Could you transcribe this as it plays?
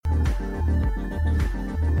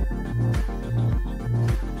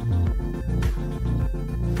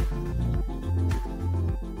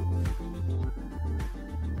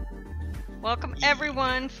Welcome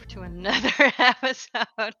everyone to another episode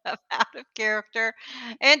of Out of Character.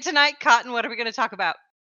 And tonight, Cotton, what are we going to talk about?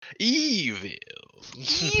 Evil.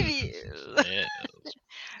 Evil. Yes.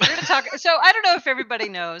 We're going to talk. So I don't know if everybody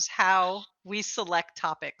knows how we select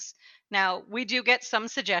topics. Now we do get some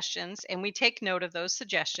suggestions, and we take note of those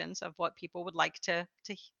suggestions of what people would like to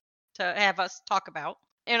have us talk about,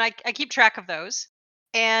 and I keep track of those.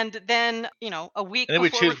 And then a week And then we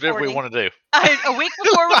before choose whatever we recording, want to do. a week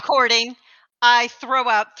before recording, I throw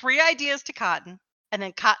out 3 ideas to Cotton, and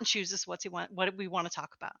then Cotton chooses what we want to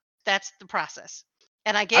talk about. That's the process.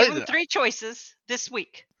 And I gave him 3 choices this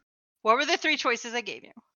week. What were the 3 choices I gave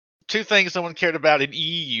you? 2 things no one cared about in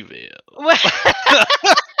Evil.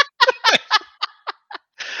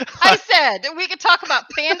 I said we could talk about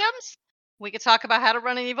fandoms. We could talk about how to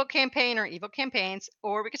run an evil campaign or evil campaigns,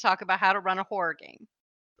 or we could talk about how to run a horror game.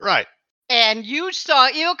 Right. And you saw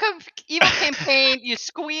evil campaign. You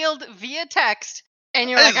squealed via text, and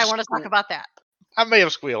you're like, I want to talk about that. I may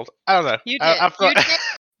have squealed. I don't know. You did. You did.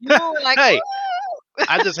 You were like, hey,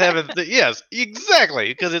 I just haven't. Yes, exactly.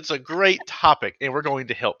 Because it's a great topic, and we're going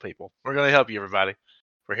to help people. We're going to help you, everybody.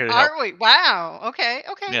 We're here to help. Are we? Wow. Okay.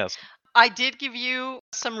 Yes. I did give you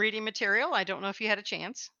some reading material. I don't know if you had a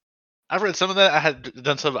chance. I've read some of that. I had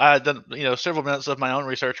done several minutes of my own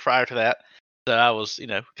research prior to that. So I was,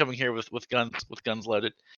 coming here with guns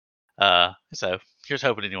loaded. So here's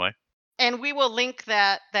hoping anyway. And we will link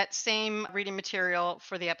that same reading material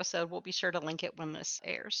for the episode. We'll be sure to link it when this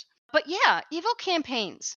airs. But yeah, evil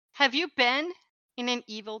campaigns. Have you been in an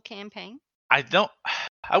evil campaign? I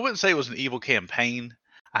wouldn't say it was an evil campaign.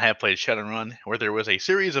 I have played Shadowrun, where there was a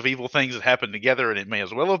series of evil things that happened together, and it may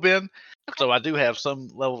as well have been. Okay. So I do have some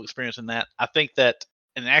level of experience in that. I think that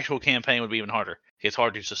an actual campaign would be even harder. It's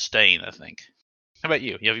hard to sustain, I think. How about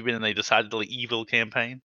you? Have you been in a decidedly evil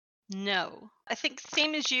campaign? No. I think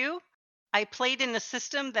same as you. I played in a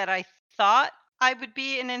system that I thought I would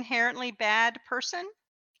be an inherently bad person,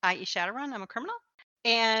 i.e. Shadowrun. I'm a criminal.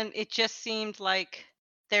 And it just seemed like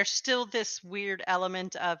there's still this weird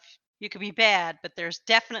element of you could be bad, but there's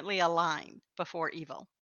definitely a line before evil.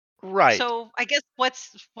 Right. So I guess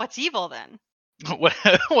what's evil then?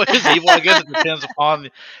 What is evil? I guess it depends upon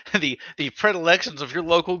the predilections of your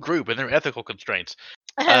local group and their ethical constraints.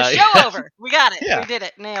 Show over. We got it. Yeah. We did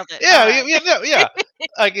it. Nailed it. Yeah, right. yeah.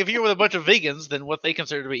 Like if you're with a bunch of vegans, then what they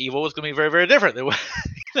consider to be evil is going to be very, very different.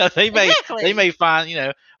 They may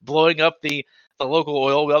find blowing up the local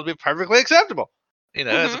oil well to be perfectly acceptable.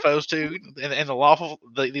 As opposed to and the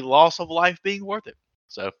loss of life being worth it.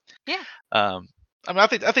 So yeah. I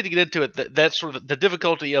think to get into it, that's sort of the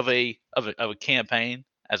difficulty of a campaign,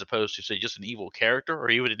 as opposed to say just an evil character or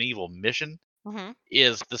even an evil mission,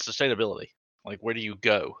 is the sustainability. Like, where do you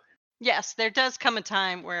go? Yes, there does come a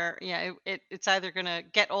time where it's either going to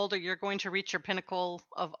get old or you're going to reach your pinnacle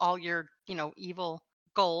of all your evil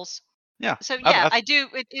goals. Yeah. So yeah, I do.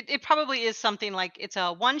 It probably is something like it's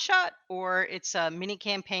a one shot or it's a mini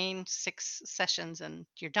campaign, 6 sessions and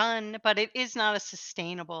you're done. But it is not a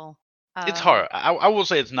sustainable. It's hard. I will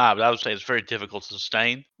say it's not, but I would say it's very difficult to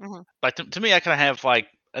sustain. Like to me, I kind of have like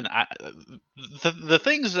the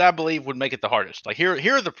things that I believe would make it the hardest. Like here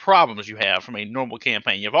are the problems you have from a normal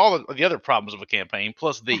campaign. You have all the other problems of a campaign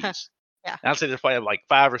plus these. Yeah. And I'd say there's probably like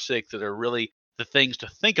 5 or 6 that are really the things to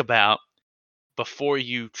think about before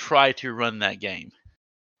you try to run that game.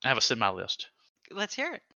 I have a semi list. Let's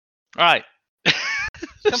hear it. All right.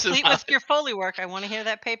 Complete with your Foley work. I want to hear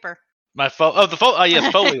that paper. Yes,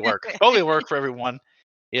 Foley work. Foley work for everyone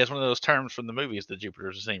is one of those terms from the movies that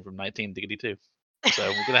Jupiter's a scene from 1982. So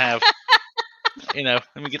we're gonna have, let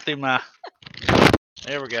me get through my.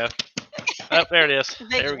 There we go. Oh, there it is.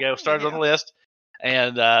 There we go. Started on the list,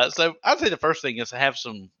 and so I'd say the first thing is to have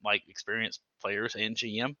some like experienced players and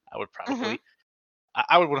GM. I would probably,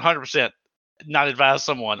 I would 100% not advise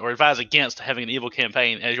someone or advise against having an evil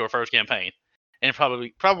campaign as your first campaign, and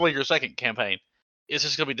probably your second campaign. It's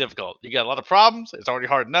just going to be difficult. You got a lot of problems. It's already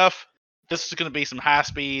hard enough. This is going to be some high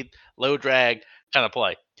speed, low drag kind of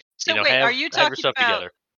play. So are you talking about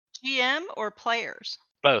together. GM or players?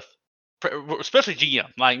 Both, especially GM.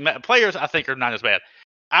 Like players, I think are not as bad.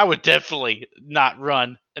 I would definitely not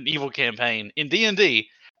run an evil campaign in D&D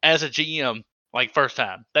as a GM like first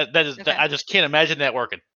time. That is okay. I just can't imagine that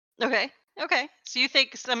working. Okay. So you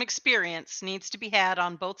think some experience needs to be had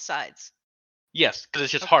on both sides? Yes, because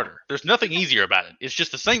it's just harder. There's nothing easier about it. It's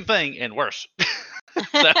just the same thing and worse.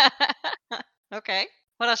 Okay.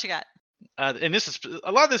 What else you got? And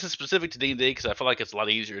a lot of this is specific to D&D because I feel like it's a lot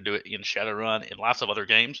easier to do it in Shadowrun and lots of other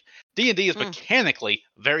games. D&D is mechanically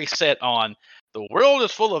very set on the world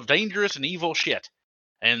is full of dangerous and evil shit,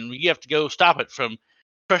 and you have to go stop it from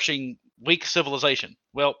crushing weak civilization.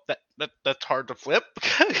 Well, that's hard to flip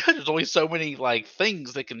because there's only so many like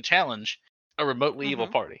things that can challenge a remotely evil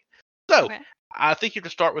Mm-hmm. party. So Okay. I think you have to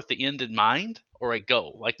start with the end in mind or a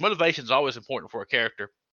goal. Like motivation is always important for a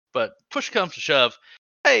character, but push comes to shove.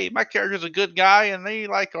 Hey, my character's a good guy, and they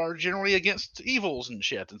like are generally against evils and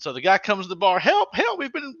shit. And so the guy comes to the bar, help, help,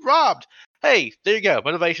 we've been robbed. Hey, there you go,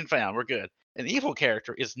 motivation found, we're good. An evil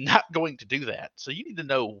character is not going to do that. So you need to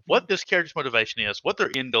know what this character's motivation is, what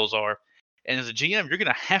their end goals are, and as a GM, you're going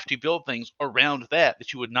to have to build things around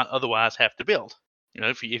that you would not otherwise have to build. You know,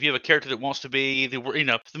 if you have a character that wants to be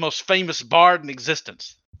the most famous bard in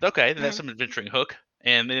existence, okay, then that's some adventuring hook,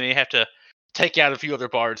 and then they have to take out a few other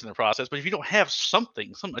bards in the process. But if you don't have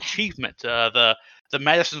something, some achievement, the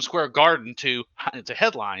Madison Square Garden to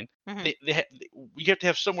headline, you have to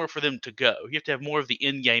have somewhere for them to go. You have to have more of the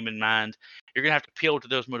end game in mind. You're gonna have to appeal to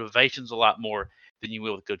those motivations a lot more than you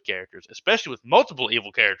will with good characters, especially with multiple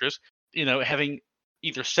evil characters. You know, having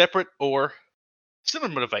either separate or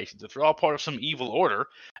similar motivations. If they're all part of some evil order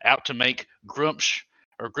out to make Grumsh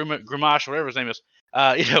or Grimash, whatever his name is,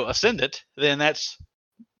 ascendant, then that's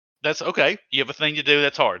okay. You have a thing to do.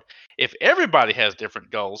 That's hard. If everybody has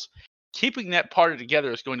different goals, keeping that party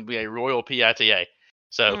together is going to be a royal PITA.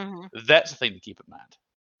 So that's the thing to keep in mind.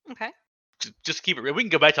 Okay. Just keep it real. We can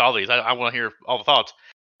go back to all these. I want to hear all the thoughts.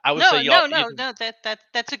 I would No, say no, no, no.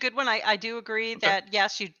 That's a good one. I do agree Okay. that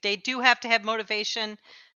yes, they do have to have motivation,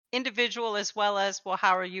 individual as well as, well,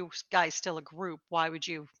 how are you guys still a group? Why would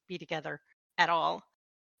you be together at all?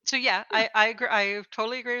 So yeah, I agree. I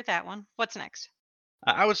totally agree with that one. What's next?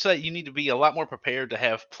 I would say you need to be a lot more prepared to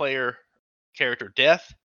have player character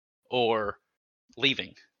death or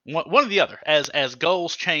leaving. One or the other. As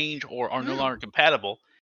goals change or are no longer compatible,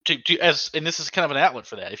 and this is kind of an outlet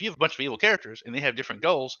for that. If you have a bunch of evil characters and they have different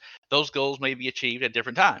goals, those goals may be achieved at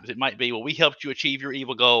different times. It might be, well, we helped you achieve your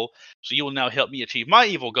evil goal, so you will now help me achieve my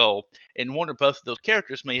evil goal. And one or both of those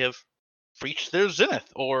characters may have reached their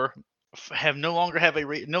zenith or have no longer have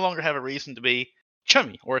a reason to be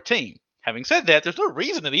chummy or a team. Having said that, there's no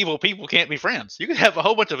reason that evil people can't be friends. You could have a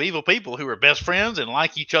whole bunch of evil people who are best friends and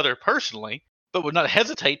like each other personally, but would not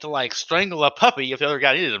hesitate to like strangle a puppy if the other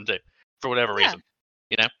guy needed them to, for whatever reason.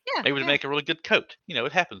 You know, they would make a really good coat. You know,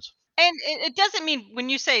 it happens. And it doesn't mean, when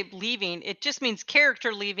you say leaving, it just means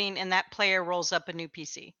character leaving, and that player rolls up a new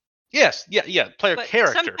PC. Yes, yeah, player But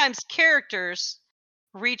character. sometimes characters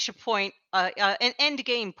reach a point, an end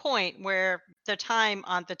game point, where the time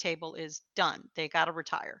on the table is done. They got to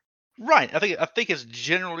retire. Right. I think it's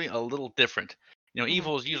generally a little different. You know,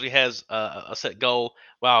 evil usually has a set goal,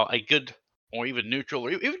 while a good or even neutral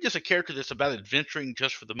or even just a character that's about adventuring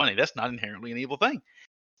just for the money, that's not inherently an evil thing.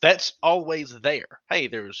 That's always there. Hey,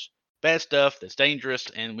 there's bad stuff that's dangerous,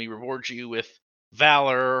 and we reward you with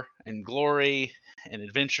valor and glory and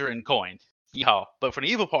adventure and coin. Yeehaw. But for an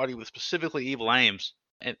evil party with specifically evil aims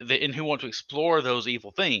and who want to explore those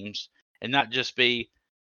evil themes and not just be,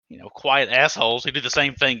 quiet assholes who do the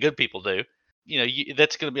same thing good people do,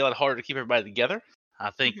 that's going to be a lot harder to keep everybody together. I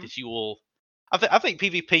think that you will. I think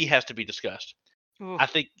PvP has to be discussed. Oof. I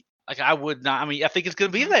think, I would not. I mean, I think it's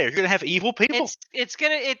going to be there. You're going to have evil people. It's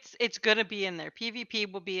gonna be in there.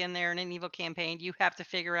 PvP will be in there in an evil campaign. You have to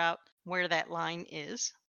figure out where that line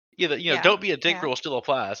is. Yeah, don't be a dick rule still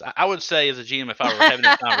applies. I would say as a GM, if I were having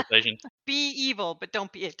that conversation, be evil, but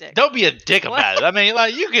don't be a dick. Don't be a dick about it. I mean,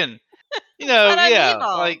 like, you can,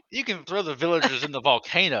 like, you can throw the villagers in the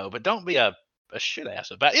volcano, but don't be a shit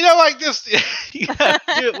ass about it. Like this. You gotta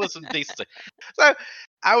do it with some decency. So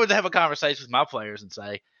I would have a conversation with my players and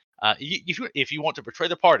say, if you want to betray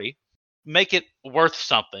the party, make it worth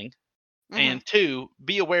something. And 2,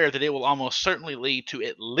 be aware that it will almost certainly lead to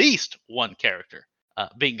at least one character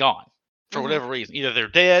being gone for whatever reason. Either they're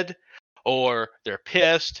dead or they're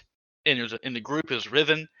pissed and the group is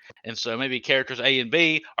riven. And so maybe characters A and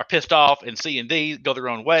B are pissed off and C and D go their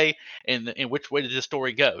own way. And which way did this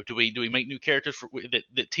story go? Do we make new characters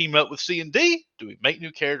that team up with C and D? Do we make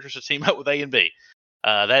new characters that team up with A and B?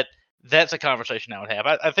 That's a conversation I would have.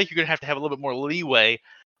 I think you're going to have a little bit more leeway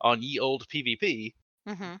on ye old PvP.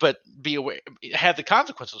 But be aware, have the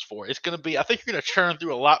consequences for it. It's going to be, I think you're going to churn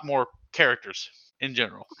through a lot more characters in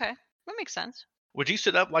general. Okay, that makes sense. Would you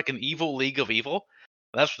set up like an evil League of Evil?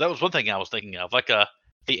 That was one thing I was thinking of, like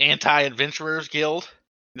the Anti-Adventurers Guild,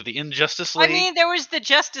 the Injustice League. I mean, there was the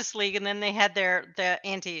Justice League, and then they had the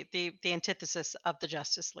antithesis of the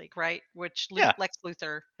Justice League, right? Which Lex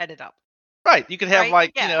Luthor headed up. Right. You could have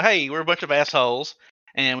hey, we're a bunch of assholes,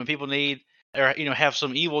 and when people need or have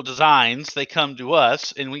some evil designs, they come to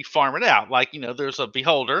us and we farm it out. Like, there's a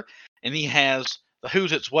beholder and he has the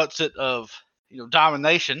who's it's what's it of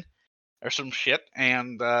domination, or some shit,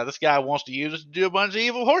 and this guy wants to use it to do a bunch of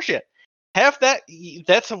evil horseshit.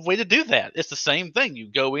 That's a way to do that. It's the same thing.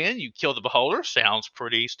 You go in, you kill the beholder. Sounds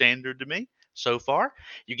pretty standard to me so far.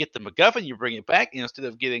 You get the MacGuffin, you bring it back, and instead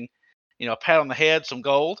of getting, a pat on the head, some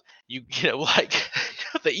gold, you get like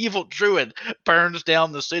the evil druid burns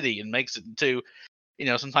down the city and makes it into,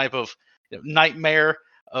 some type of nightmare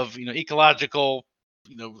of ecological,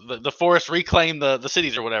 the forest reclaim the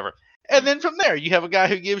cities or whatever. And then from there, you have a guy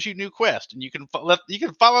who gives you new quests, and you can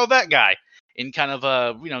follow that guy in kind of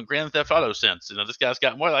a Grand Theft Auto sense. This guy's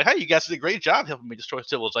got more like, hey, you guys did a great job helping me destroy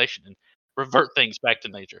civilization and revert things back to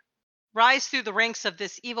nature. Rise through the ranks of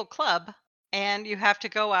this evil club, and you have to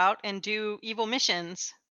go out and do evil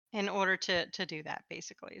missions in order to do that.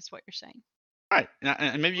 Basically, is what you're saying. Right,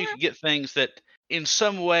 and maybe you could get things that in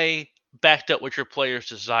some way backed up what your player's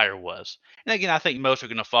desire was. And again, I think most are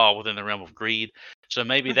going to fall within the realm of greed. So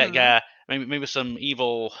maybe that guy, maybe some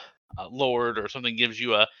evil lord or something gives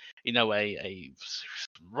you a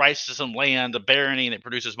rights to some land, a barony, and it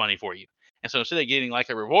produces money for you. And so instead of getting like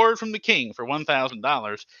a reward from the king for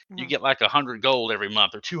 $1,000, you get like 100 gold every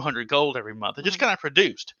month or 200 gold every month. It just kind of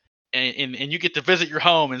produced, and you get to visit your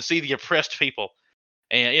home and see the oppressed people,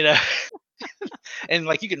 and and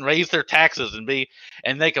like you can raise their taxes and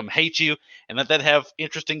make them hate you, and let that have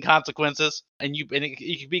interesting consequences. And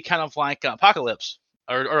it could be kind of like Apocalypse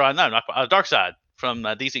or no, not Darkseid from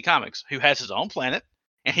DC Comics, who has his own planet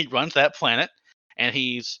and he runs that planet, and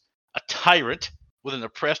he's a tyrant with an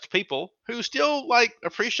oppressed people who still like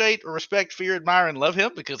appreciate or respect, fear, admire, and love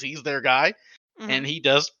him because he's their guy, and he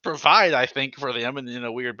does provide, I think, for them in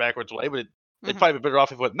a weird backwards way. But they'd probably be better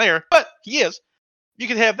off if he wasn't there. But he is. You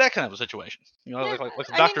could have that kind of a situation, like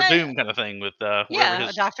a Doctor Doom kind of thing with a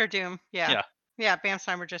Doctor Doom. Yeah. Bam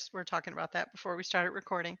Stein, we're talking about that before we started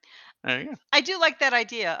recording. There you go. I do like that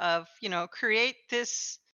idea of create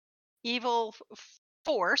this evil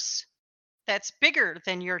force that's bigger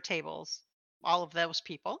than your tables, all of those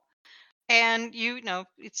people, and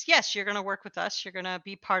it's yes, you're going to work with us. You're going to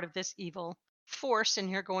be part of this evil force, and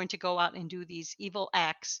you're going to go out and do these evil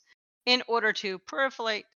acts in order to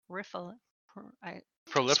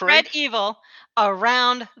spread evil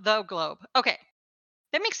around the globe. Okay,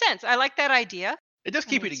 that makes sense. I like that idea. It does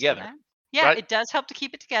keep you together. Yeah, right? It does help to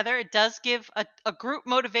keep it together. It does give a group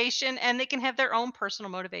motivation, and they can have their own personal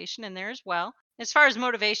motivation in there as well. As far as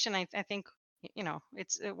motivation, I think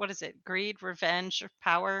it's what is it? Greed, revenge, or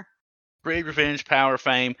power? Greed, revenge, power,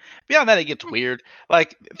 fame. Beyond that, it gets weird.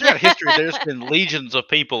 Like throughout history, there's been legions of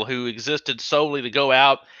people who existed solely to go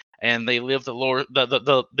out and they lived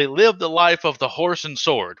they lived the life of the horse and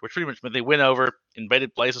sword, which pretty much meant they went over,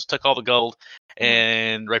 invaded places, took all the gold,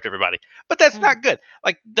 and raped everybody. But that's not good.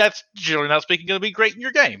 Like that's generally not speaking going to be great in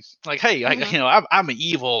your game. Like, hey, I'm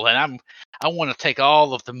evil and I want to take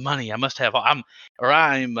all of the money. I must have. I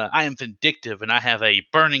am vindictive and I have a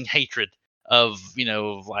burning hatred of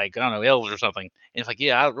like I don't know, elves or something. And it's like,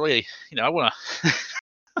 yeah, I really I want to.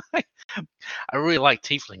 I really like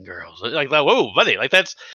tiefling girls. Like, whoa, buddy, like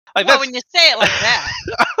that's. Like well, when you say it like that,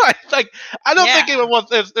 like I don't think anyone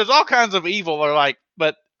wants. There's all kinds of evil, or like,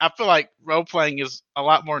 but I feel like role playing is a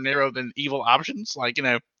lot more narrow than evil options. Like,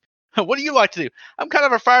 what do you like to do? I'm kind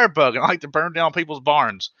of a firebug, and I like to burn down people's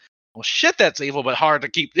barns. Well, shit, that's evil, but hard to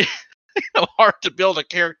keep. Hard to build a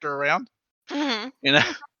character around. Yeah.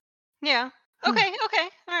 Okay.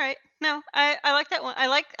 All right. No, I like that one. I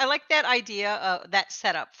like that idea, that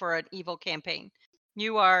setup for an evil campaign.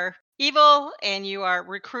 You are evil and you are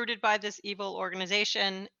recruited by this evil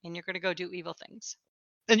organization and you're going to go do evil things.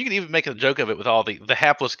 And you can even make a joke of it with all the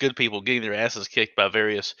hapless good people getting their asses kicked by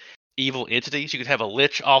various evil entities. You could have a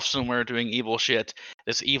lich off somewhere doing evil shit,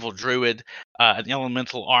 this evil druid, an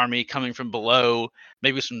elemental army coming from below,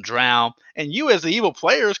 maybe some drow, and you as the evil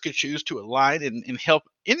players could choose to align and help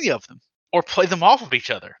any of them or play them off of each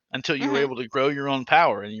other until you were able to grow your own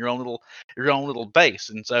power and your own little base.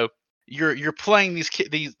 And so you're playing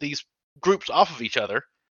these groups off of each other,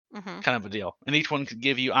 kind of a deal, and each one could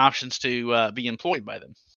give you options to be employed by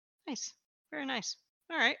them. Nice, very nice.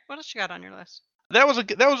 All right, what else you got on your list? That was a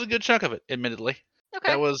good chunk of it, admittedly.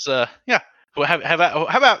 Okay. That was yeah. Well, how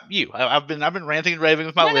about you? I've been ranting and raving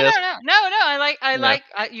with my list. No.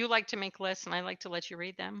 You like to make lists, and I like to let you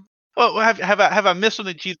read them. Well, have I missed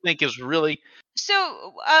something that you think is really?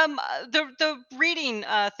 So, the reading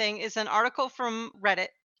thing is an article from Reddit,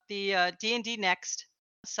 the D&D Next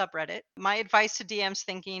subreddit. My advice to DMs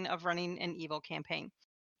thinking of running an evil campaign.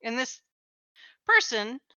 And this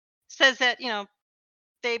person says that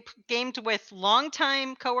they gamed with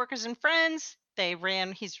longtime coworkers and friends.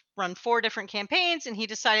 He's run 4 different campaigns, and he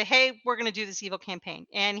decided, hey, we're going to do this evil campaign.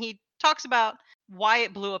 And he talks about why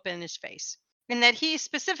it blew up in his face, and that he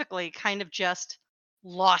specifically kind of just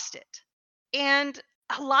lost it. And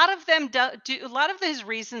a lot of them a lot of his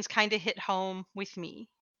reasons kind of hit home with me.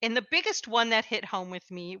 And the biggest one that hit home with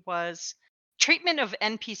me was treatment of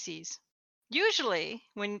NPCs. Usually,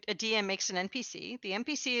 when a DM makes an NPC, the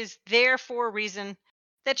NPC is there for a reason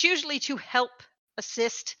that's usually to help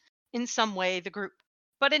assist in some way the group.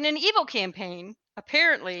 But in an evil campaign,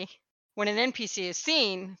 apparently, when an NPC is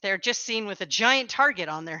seen, they're just seen with a giant target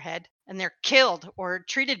on their head and they're killed or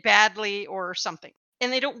treated badly or something.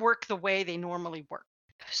 And they don't work the way they normally work.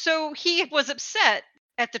 So he was upset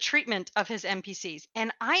at the treatment of his NPCs.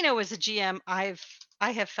 And I know as a GM, I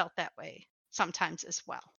have felt that way sometimes as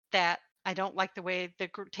well. That I don't like the way the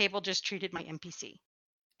table just treated my NPC.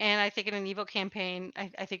 And I think in an evil campaign,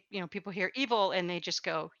 I think, people hear evil and they just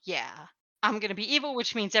go, yeah, I'm going to be evil,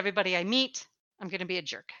 which means everybody I meet, I'm going to be a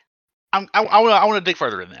jerk. I want to dig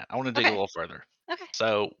further in that. I want to dig a Okay. little further. Okay.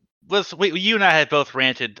 So you and I had both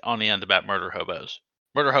ranted on the end about murder hobos.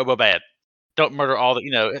 Murder hobo bad. Don't murder all the,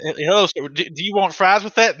 hello, do you want fries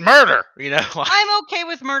with that? Murder, I'm okay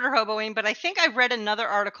with murder hoboing, but I think I read another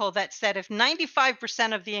article that said if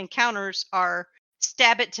 95% of the encounters are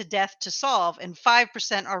stab it to death to solve and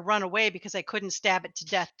 5% are run away because I couldn't stab it to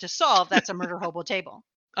death to solve, that's a murder hobo table.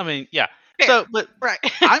 I mean, yeah. Fair. So, but right.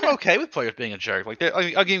 I'm okay with players being a jerk. Like, I'll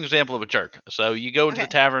give you an example of a jerk. So you go into the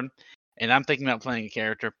tavern, and I'm thinking about playing a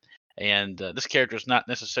character, and this character is not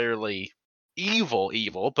necessarily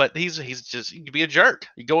evil, but he's just, he could be a jerk.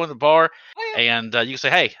 You go in the bar, and you can say,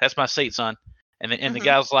 "Hey, that's my seat, son," and the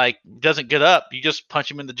guy's like, doesn't get up. You just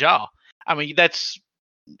punch him in the jaw. I mean, that's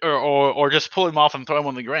or just pull him off and throw him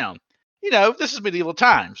on the ground. This is medieval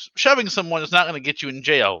times. Shoving someone is not going to get you in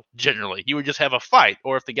jail, generally. You would just have a fight.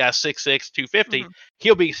 Or if the guy's 6'6", 250,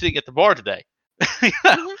 he'll be sitting at the bar today.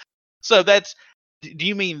 So do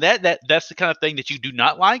you mean that's the kind of thing that you do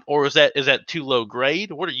not like? Or is that too low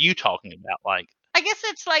grade? What are you talking about? Like, I guess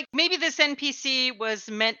it's like maybe this NPC was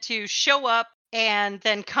meant to show up and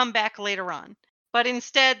then come back later on. But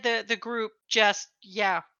instead, the group just,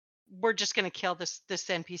 we're just going to kill this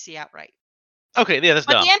NPC outright. Okay, yeah, that's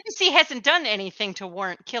dumb. But the NPC hasn't done anything to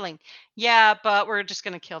warrant killing. Yeah, but we're just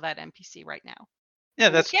going to kill that NPC right now. Yeah,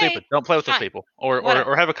 that's stupid. Don't play with those people.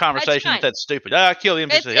 Or have a conversation that's stupid. Kill the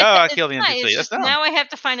NPC. I kill the NPC. That's dumb. Now I have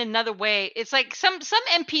to find another way. It's like some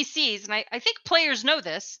NPCs, and I think players know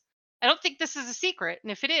this. I don't think this is a secret.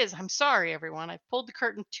 And if it is, I'm sorry, everyone. I've pulled the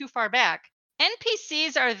curtain too far back.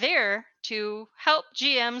 NPCs are there to help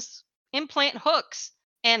GMs implant hooks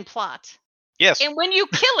and plot. Yes. And when you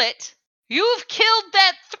kill it, you've killed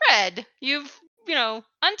that thread. You've,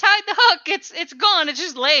 untied the hook. It's gone. It's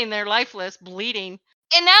just laying there lifeless, bleeding.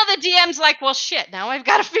 And now the DM's like, well, shit, now I've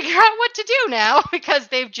got to figure out what to do now because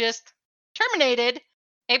they've just terminated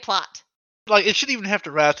a plot. Like, it shouldn't even have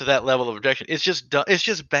to rise to that level of rejection. It's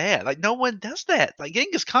just bad. Like, no one does that. Like,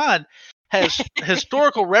 Genghis Khan has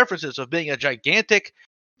historical references of being a gigantic,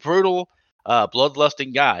 brutal,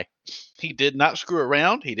 bloodlusting guy. He did not screw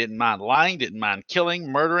around. He didn't mind lying, didn't mind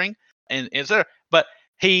killing, murdering, and etc. But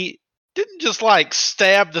he didn't just like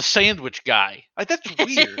stab the sandwich guy. Like, that's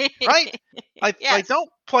weird, right? Like, yes. Like, don't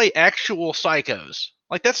play actual psychos.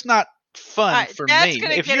 Like, that's not fun for me.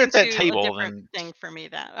 If you're at that table, then thing for me.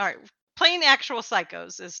 That all right. Playing actual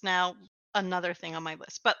psychos is now another thing on my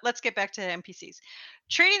list. But let's get back to NPCs.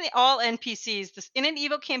 Treating all NPCs in an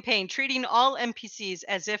evil campaign, treating all NPCs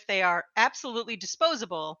as if they are absolutely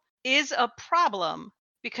disposable is a problem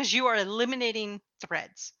because you are eliminating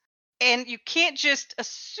threads. And you can't just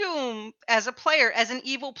assume as a player, as an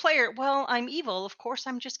evil player, well, I'm evil. Of course,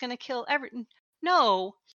 I'm just going to kill everyone.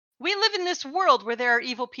 No, we live in this world where there are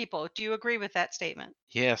evil people. Do you agree with that statement?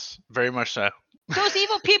 Yes, very much so. Those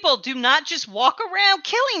evil people do not just walk around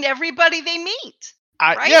killing everybody they meet.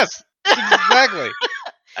 Right? Yes, exactly.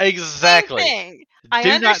 Exactly. Same thing.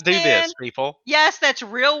 Do not do this, people. Yes, that's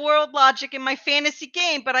real world logic in my fantasy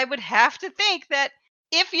game, but I would have to think that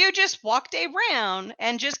if you just walked around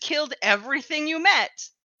and just killed everything you met,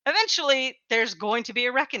 eventually there's going to be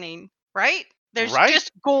a reckoning, right? There's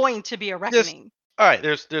just going to be a reckoning. All right,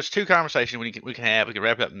 there's two conversations we can have. We can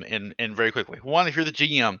wrap it up in very quickly. One, if you're the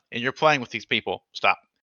GM and you're playing with these people, stop.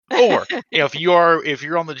 Or if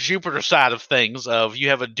you're on the Jupiter side of things, of you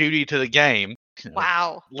have a duty to the game.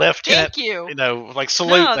 Wow. Lieutenant, thank you. Like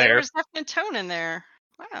salute there. There was definitely tone in there.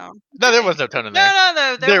 Wow. No, there was no tone in there.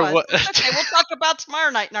 No, there was. Okay, we'll talk about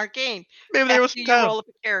tomorrow night in our game. Maybe there was you tone. Roll up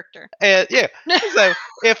a character. Yeah. So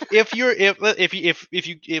if you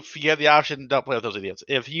have the option, don't play with those idiots.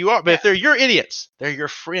 If they're your idiots, they're your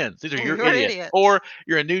friends. These are your idiots. Or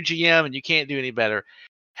you're a new GM and you can't do any better.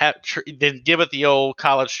 then give it the old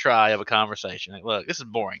college try of a conversation. Like, look, this is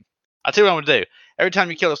boring. I'll tell you what I'm gonna do. Every time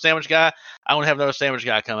you kill a sandwich guy, I want to have another sandwich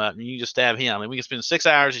guy come up and you just stab him. And we can spend 6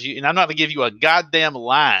 hours and I'm not gonna give you a goddamn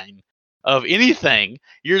line of anything.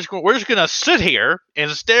 We're just gonna sit here and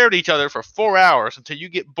stare at each other for 4 hours until you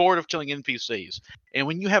get bored of killing NPCs. And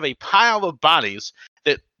when you have a pile of bodies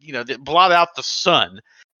that blot out the sun,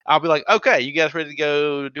 I'll be like, okay, you guys ready to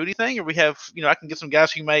go do anything? Or we have, I can get some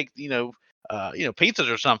guys who make,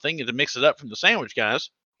 pizzas or something and to mix it up from the sandwich guys.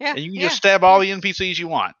 Yeah. And you can just stab all the NPCs you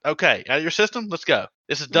want. Okay, out of your system, let's go.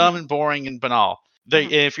 This is dumb and boring and banal.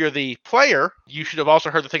 If you're the player, you should have also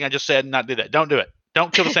heard the thing I just said and not do that. Don't do it.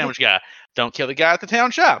 Don't kill the sandwich guy. Don't kill the guy at the town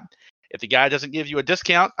shop. If the guy doesn't give you a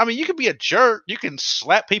discount, I mean, you can be a jerk. You can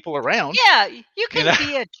slap people around. Yeah, you can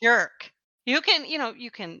be a jerk. You can, you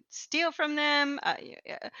can steal from them.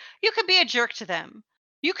 You can be a jerk to them.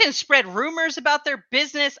 You can spread rumors about their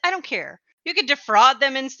business. I don't care. You can defraud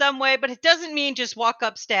them in some way, but it doesn't mean just walk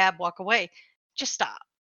up, stab, walk away. Just stop.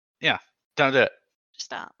 Yeah, don't do it. Just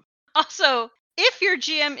stop. Also, if your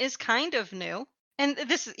GM is kind of new, and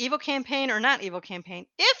this is evil campaign or not evil campaign,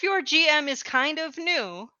 if your GM is kind of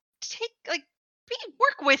new,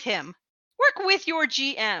 work with him. Work with your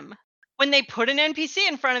GM. When they put an NPC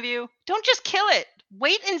in front of you, don't just kill it.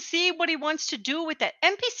 Wait and see what he wants to do with that.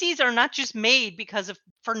 NPCs are not just made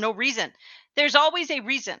for no reason. There's always a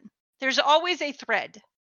reason. There's always a thread.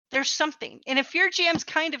 There's something. And if your GM's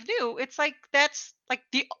kind of new, it's like that's like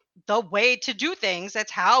the way to do things.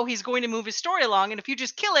 That's how he's going to move his story along. And if you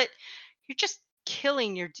just kill it, you're just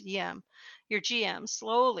killing your GM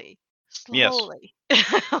slowly. Yes.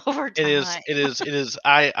 Over time. It is.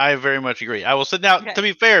 I very much agree. I will say now. Okay. To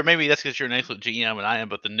be fair, maybe that's because you're an excellent GM and I am,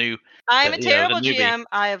 but I'm a terrible GM.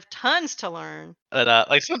 I have tons to learn. But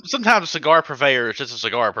sometimes a cigar purveyor is just a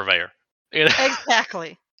cigar purveyor.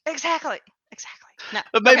 Exactly. No,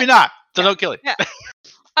 but maybe not. So don't kill it. Yeah.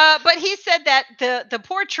 But he said that the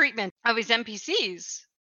poor treatment of his NPCs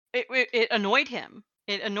it annoyed him.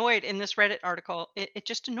 It annoyed in this Reddit article. It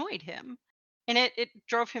just annoyed him. And it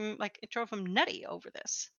drove him nutty over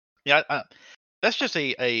this. Yeah, that's just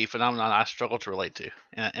a phenomenon I struggle to relate to,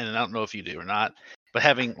 and I don't know if you do or not. But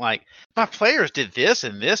having my players did this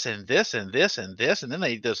and this and this and this and this, and then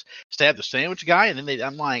they just stabbed the sandwich guy, and then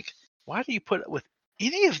I'm like, why do you put up with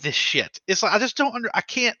any of this shit? It's like I just don't I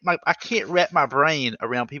can't wrap my brain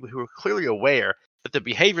around people who are clearly aware that the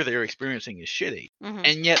behavior they're experiencing is shitty,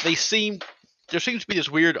 and yet there seems to be this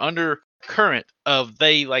weird undercurrent of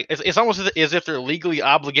it's almost as if they're legally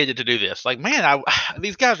obligated to do this. Like, man,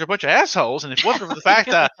 these guys are a bunch of assholes, and if it wasn't for the fact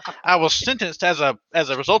that I was sentenced as a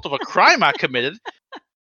result of a crime I committed,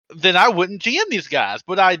 then I wouldn't GM these guys.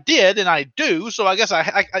 But I did, and I do, so I guess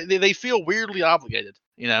they feel weirdly obligated,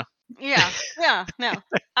 Yeah, no.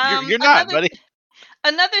 You're not, buddy.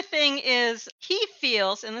 Another thing is he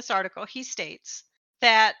feels, in this article, he states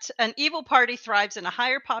that an evil party thrives in a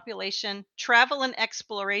higher population, travel and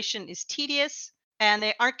exploration is tedious, and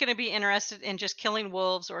they aren't going to be interested in just killing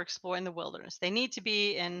wolves or exploring the wilderness. They need to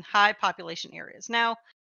be in high population areas. Now,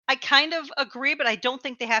 I kind of agree, but I don't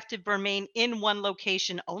think they have to remain in one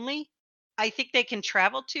location only. I think they can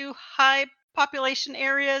travel to high population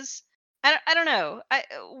areas. I don't know.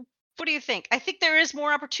 What do you think? I think there is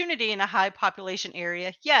more opportunity in a high population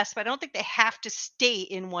area, yes, but I don't think they have to stay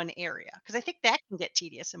in one area because I think that can get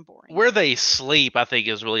tedious and boring. Where they sleep, I think,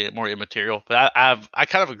 is really more immaterial. But I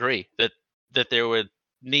kind of agree that there would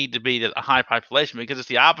need to be a high population because it's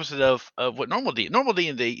the opposite of what normal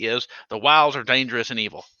D&D is. The wilds are dangerous and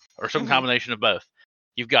evil, or some combination of both.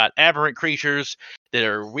 You've got aberrant creatures that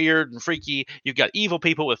are weird and freaky. You've got evil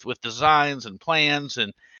people with designs and plans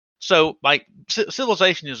and. So,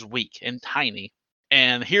 civilization is weak and tiny,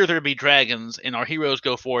 and here there be dragons, and our heroes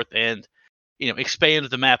go forth and, expand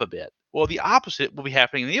the map a bit. Well, the opposite will be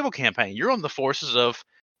happening in the evil campaign. You're on the forces of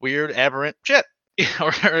weird, aberrant shit,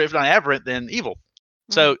 or if not aberrant, then evil.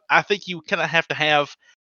 So, I think you kind of have to have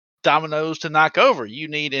dominoes to knock over. You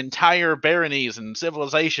need entire baronies and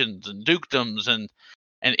civilizations and dukedoms and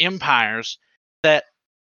empires that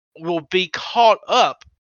will be caught up.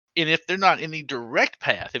 And if they're not in the direct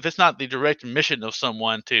path, if it's not the direct mission of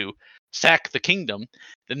someone to sack the kingdom,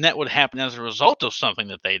 then that would happen as a result of something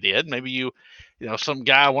that they did. Maybe some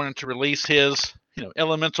guy wanted to release his,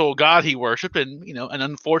 elemental god he worshipped, and an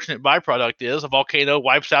unfortunate byproduct is a volcano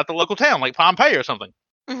wipes out the local town, like Pompeii or something.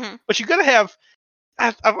 But you gotta have,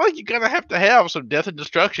 I feel like you gotta have to have some death and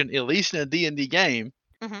destruction, at least in a D&D game.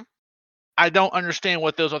 I don't understand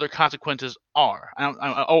what those other consequences are.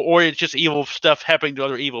 Or it's just evil stuff happening to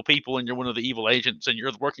other evil people, and you're one of the evil agents, and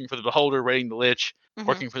you're working for the Beholder, raiding the Lich,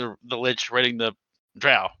 working for the Lich, raiding the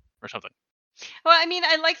Drow, or something. Well, I mean,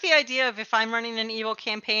 I like the idea of if I'm running an evil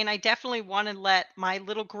campaign, I definitely want to let my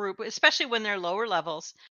little group, especially when they're lower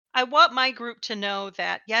levels, I want my group to know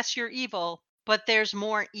that yes, you're evil, but there's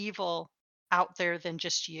more evil out there than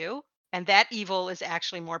just you. And that evil is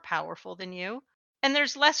actually more powerful than you. And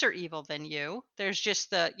there's lesser evil than you. There's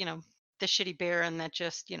just the shitty baron that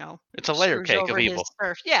just, It's a layer screws cake of over his evil.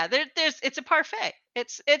 turf. Yeah, there's it's a parfait.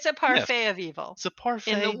 It's a Yes, parfait of evil it's a in the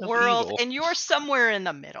parfait of world, evil. and you're somewhere in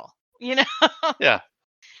the middle. You know? Yeah,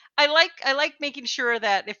 I like making sure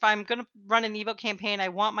that if I'm going to run an evil campaign, I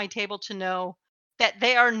want my table to know that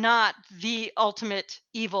they are not the ultimate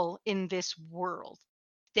evil in this world.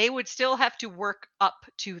 They would still have to work up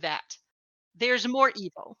to that. There's more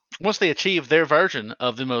evil. once they achieve their version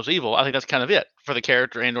of the most evil, I think that's kind of it for the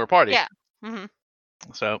character and or party. Yeah. Hmm.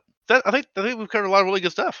 So I think we've covered a lot of really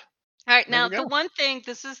good stuff. All right. There Now, we the go. one thing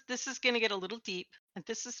this is going to get a little deep, and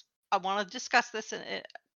this is I want to discuss this, and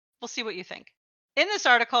we'll see what you think. In this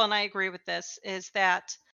article, and I agree with this, is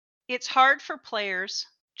that it's hard for players,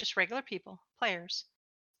 just regular people, players,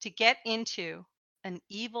 to get into an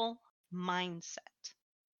evil mindset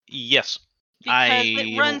Yes, because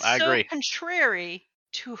it runs I so agree. contrary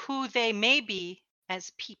to who they may be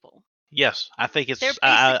as people. Yes, I think They're it's basically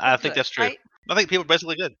I think good, that's true. right? I think people are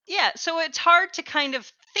basically good. Yeah, so it's hard to kind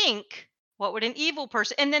of think what would an evil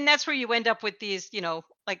person, and then that's where you end up with these,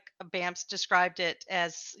 like Bamps described it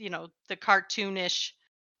as, the cartoonish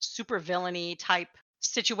super villainy type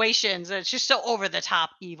situations. It's just so over the top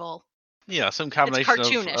evil. Yeah, some It's combination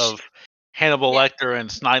cartoonish. of Hannibal Yeah. Lecter and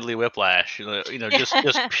Snidely Whiplash. Just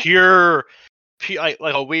Yeah. pure like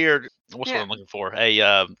a weird. What's what Yeah. I'm looking for?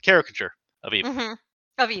 A caricature of evil. Hmm.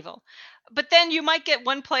 Of evil. But then you might get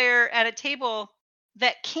one player at a table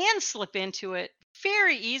that can slip into it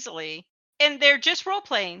very easily, and they're just role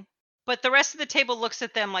playing, but the rest of the table looks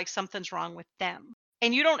at them like something's wrong with them.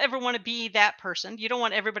 And you don't ever want to be that person. You don't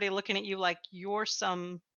want everybody looking at you like you're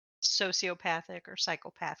some sociopathic or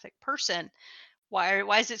psychopathic person. Why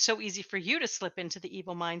is it so easy for you to slip into the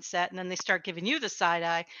evil mindset, and then they start giving you the side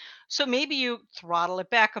eye? So maybe you throttle it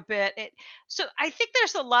back a bit. So I think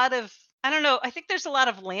there's a lot of, I don't know, I think there's a lot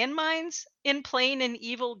of landmines in playing an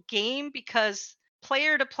evil game, because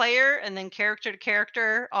player to player and then character to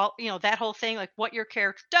character, all, that whole thing, like what your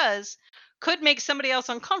character does could make somebody else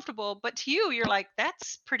uncomfortable, but to you you're like,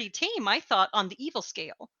 that's pretty tame, I thought, on the evil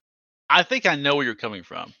scale. I think I know where you're coming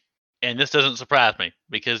from, and this doesn't surprise me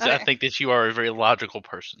because I Okay. think that you are a very logical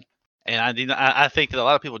person, and I think that a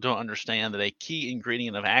lot of people don't understand that a key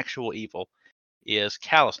ingredient of actual evil is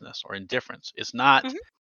callousness or indifference. It's not Mhm.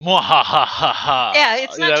 mwahaha. Yeah,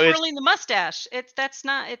 it's not twirling the mustache. That's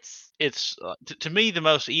not, it's It's to me the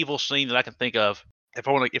most evil scene that I can think of. If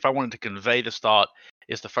I wanted to convey this thought,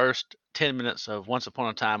 is the first 10 minutes of Once Upon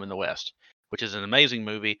a Time in the West, which is an amazing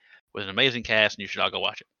movie with an amazing cast, and you should all go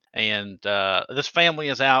watch it. And this family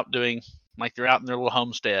is out doing, like, they're out in their little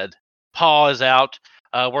homestead. Paul is out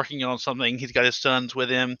working on something. He's got his sons with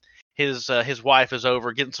him. His wife is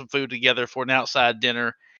over getting some food together for an outside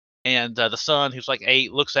dinner, and the son, who's like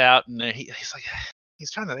 8, looks out, and he's like,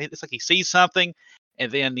 he's trying to. It's like he sees something,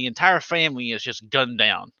 and then the entire family is just gunned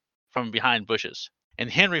down from behind bushes. And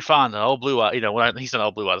Henry Fonda, old blue eye, he's not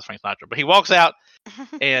old blue eye, that's Frank Sinatra, but he walks out,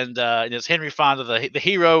 and it's Henry Fonda, the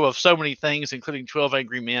hero of so many things, including 12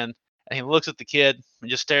 Angry Men. And he looks at the kid and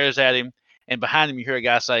just stares at him. And behind him, you hear a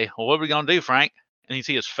guy say, "Well, what are we gonna do, Frank?" And you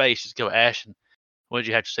see his face just go ashen. "What did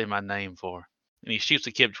you have to say my name for?" And he shoots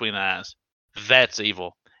the kid between the eyes. That's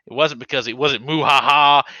evil. It wasn't because it wasn't moo ha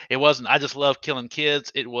ha. It wasn't I just love killing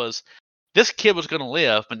kids. It was this kid was going to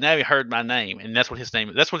live, but now he heard my name, and that's what his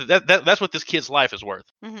name. That's what this kid's life is worth.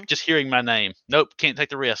 Mhm. Just hearing my name. Nope, can't take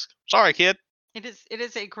the risk. Sorry, kid. It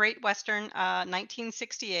is a great western,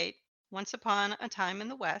 1968. Once Upon a Time in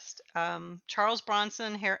the West. Charles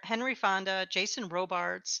Bronson, Henry Fonda, Jason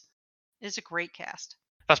Robards. It is a great cast.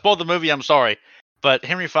 If I spoiled the movie, I'm sorry, but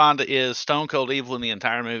Henry Fonda is stone cold evil in the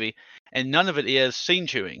entire movie, and none of it is scene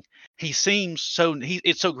chewing. He seems so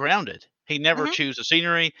it's so grounded. He never Hmm. chews the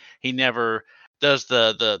scenery. He never does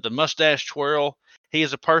the mustache twirl. He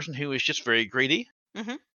is a person who is just very greedy.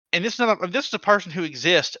 Hmm. And this is a person who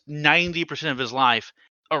exists 90% of his life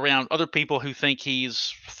around other people who think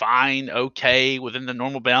he's fine, okay, within the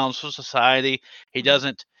normal balance of society. He Hmm.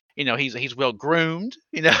 doesn't, he's well groomed.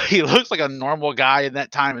 He looks like a normal guy in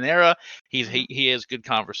that time and era. Hmm. He has good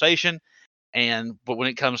conversation, but when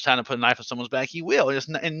it comes time to put a knife in someone's back, he will.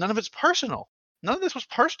 And none of it's personal. None of this was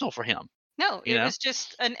personal for him. No, You it know, was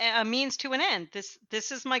just a means to an end.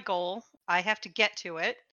 This is my goal. I have to get to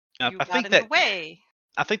it. I You I got think in the that way.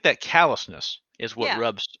 I think that callousness is what Yeah.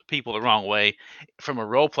 rubs people the wrong way from a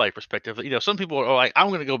role play perspective. Some people are like, I'm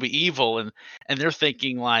going to go be evil, and they're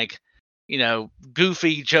thinking like,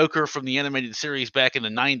 goofy Joker from the animated series back in the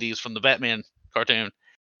 '90s from the Batman cartoon.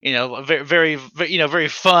 Very, very, very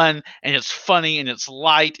fun, and it's funny, and it's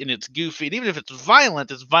light, and it's goofy, and even if it's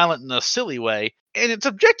violent in a silly way, and it's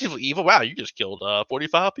objectively evil. Wow, you just killed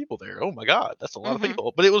 45 people there. Oh my God, that's a lot of Mhm.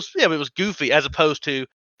 people. But it was goofy as opposed to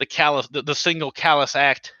the single callous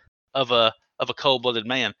act of a cold-blooded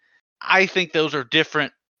man. I think those are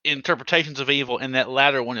different interpretations of evil, and that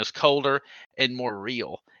latter one is colder and more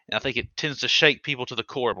real. And I think it tends to shake people to the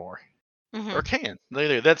core more, or Mhm. can. They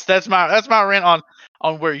do. That's my rant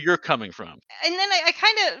on where you're coming from. And then I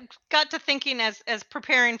kind of got to thinking as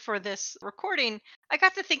preparing for this recording, I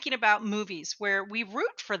got to thinking about movies where we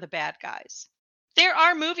root for the bad guys. There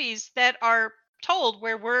are movies that are told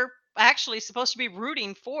where we're actually supposed to be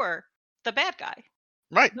rooting for the bad guy.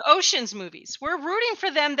 Right. The Ocean's movies, we're rooting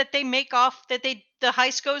for them that they make off that the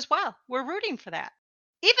heist goes well. We're rooting for that.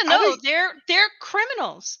 Even I though think they're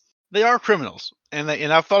criminals. they are criminals, and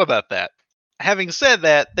I've thought about that. Having said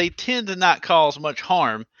that, they tend to not cause much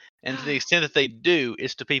harm, and to the extent that they do,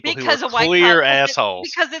 it's to people who are Because of white collar, clear assholes.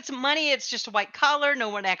 because it's money, it's just white collar, no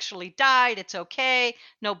one actually died, it's okay,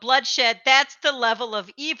 no bloodshed. That's the level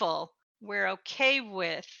of evil we're okay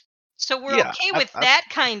with. So we're Yeah, okay with that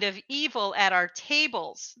kind of evil at our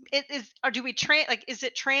tables. It is, or do we like, is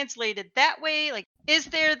it translated that way? Like, is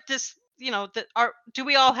there this, do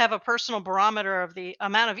we all have a personal barometer of the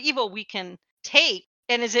amount of evil we can take?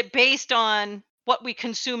 And is it based on what we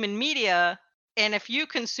consume in media? And if you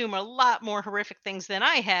consume a lot more horrific things than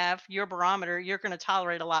I have, your barometer, you're going to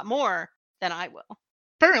tolerate a lot more than I will.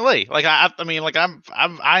 apparently, like I mean, like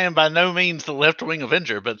I am by no means the left wing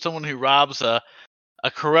Avenger, but someone who robs a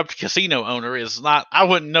corrupt casino owner is not. I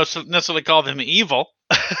wouldn't necessarily call them evil.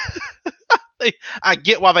 I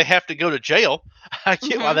get why they have to go to jail. I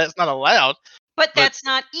get why Hmm. that's not allowed. But But that's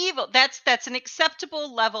not evil. That's an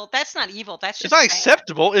acceptable level. That's not evil. That's it's just not bad.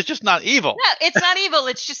 acceptable. It's just not evil. No, it's not evil.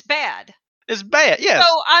 It's just bad. It's bad. Yes.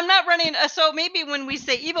 So I'm not running. So maybe when we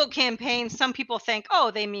say evil campaign, some people think,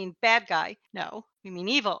 oh, they mean bad guy. No, we mean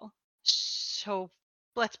evil. So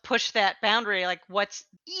let's push that boundary. Like, what's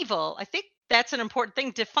evil? I think that's an important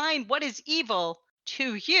thing. Define what is evil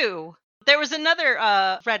to you. There was another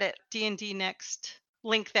Reddit D&D Next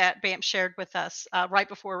link that Bamp shared with us right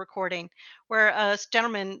before recording, where a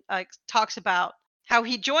gentleman talks about how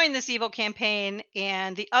he joined this evil campaign,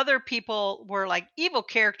 and the other people were like evil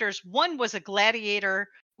characters. One was a gladiator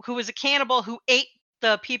who was a cannibal who ate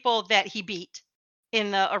the people that he beat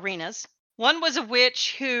in the arenas. One was a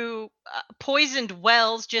witch who poisoned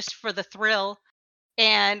wells just for the thrill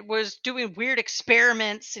and was doing weird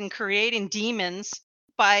experiments and creating demons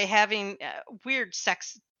by having weird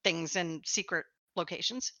sex things in secret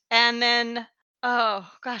locations. And then, oh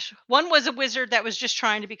gosh, one was a wizard that was just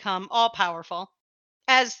trying to become all powerful,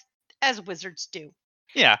 as wizards do.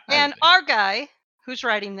 Yeah. And our guy who's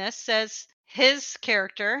writing this says his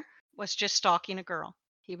character was just stalking a girl.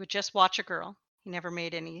 He would just watch a girl. He never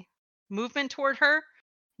made any movement toward her,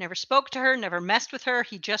 never spoke to her, never messed with her.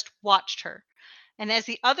 He just watched her. And as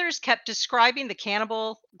the others kept describing, the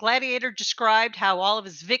cannibal gladiator described how all of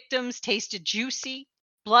his victims tasted juicy,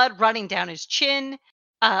 blood running down his chin.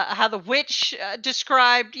 How the witch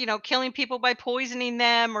described, killing people by poisoning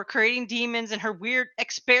them or creating demons, and her weird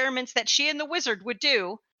experiments that she and the wizard would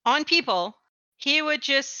do on people. He would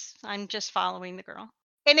just, I'm just following the girl.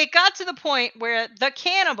 And it got to the point where the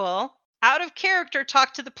cannibal, out of character,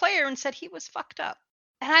 talked to the player and said he was fucked up.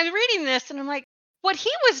 And I'm reading this and I'm like, what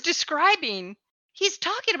he was describing, he's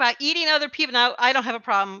talking about eating other people. Now, I don't have a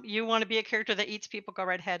problem. You want to be a character that eats people, go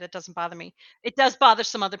right ahead. It doesn't bother me. It does bother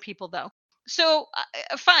some other people, though. So,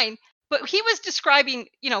 fine. But he was describing,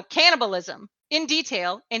 cannibalism in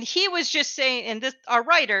detail. And he was just saying, and this, our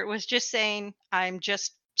writer was just saying, I'm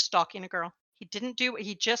just stalking a girl. He didn't do it.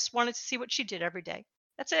 He just wanted to see what she did every day.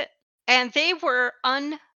 That's it. And they were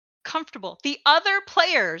uncomfortable. The other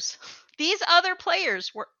players, these other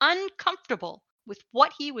players were uncomfortable with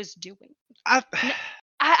what he was doing. I,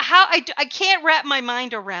 I can't wrap my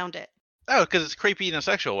mind around it. oh, because it's creepy in a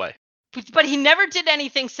sexual way. But he never did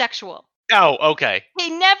anything sexual. Oh, okay. He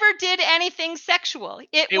never did anything sexual.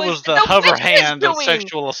 It was the hover hand of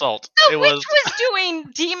sexual assault. The witch was doing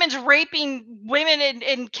demons raping women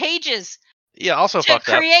in cages. Yeah, also to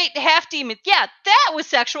create half demons. Yeah, that was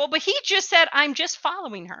sexual, but he just said, I'm just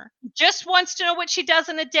following her. Just wants to know what she does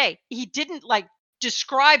in a day. He didn't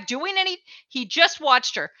describe doing any, he just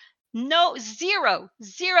watched her. No, zero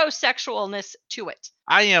sexualness to it.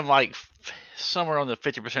 I am somewhere on the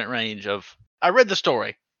 50% range of I read the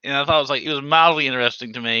story and I thought it was mildly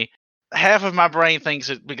interesting to me. Half of my brain thinks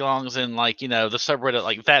it belongs in the subreddit,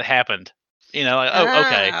 like that happened. Oh,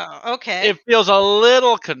 okay. Oh, okay. It feels a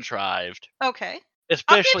little contrived. Okay.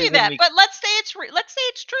 I'll give Especially you that, but let's say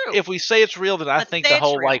it's true. if we say it's real, then I Let's think say the it's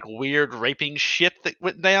whole real. weird raping shit that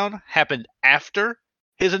went down happened after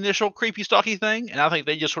his initial creepy stalky thing, and I think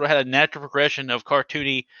they just sort of had a natural progression of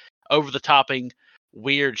cartoony, over the topping,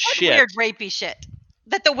 weird What shit. weird rapey shit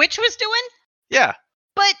that the witch was doing? Yeah,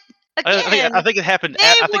 But again, I think it happened.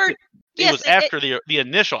 It was after the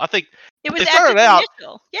initial. I think it was they after started the out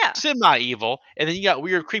initial. Yeah. semi-evil, and then you got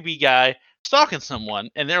weird, creepy guy stalking someone,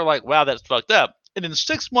 and they're like, "Wow, that's fucked up." And then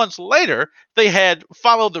 6 months later, they had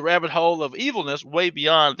followed the rabbit hole of evilness way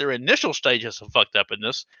beyond their initial stages of fucked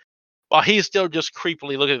upness, while he's still just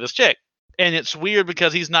creepily looking at this chick. And it's weird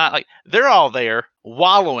because he's not like they're all there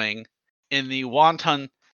wallowing in the wanton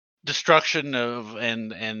destruction of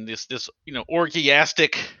and this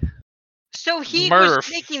orgiastic. So he murder was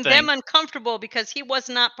making thing. them uncomfortable because he was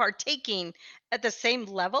not partaking at the same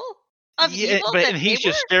level of evil that and they he's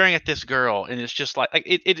just were. staring at this girl, and it's just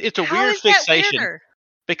it's a How weird is that fixation weirder?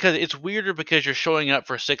 because it's weirder because you're showing up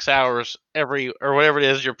for 6 hours every or whatever it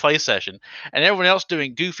is your play session, and everyone else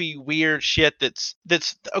doing goofy, weird shit. That's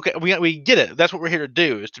okay. We get it. That's what we're here to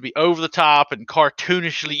do, is to be over the top and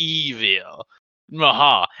cartoonishly evil.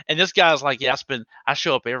 Maha. And this guy's like, yeah, I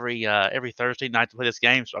show up every Thursday night to play this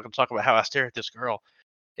game so I can talk about how I stare at this girl.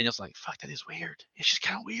 And it's like, fuck, that is weird. It's just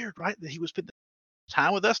kind of weird, right? That he was spending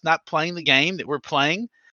time with us, not playing the game that we're playing.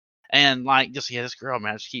 And this girl,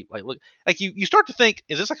 man, I just keep look, you start to think,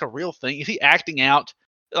 is this like a real thing? Is he acting out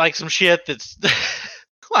like some shit that's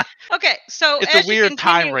Okay, so it's a weird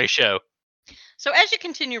time ratio. So as you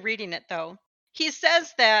continue reading it, though, he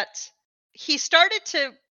says that he started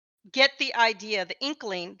to get the idea, the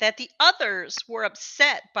inkling, that the others were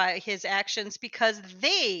upset by his actions because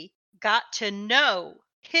they got to know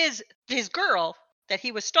his girl that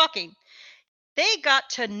he was stalking. They got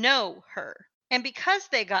to know her. And because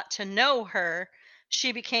they got to know her,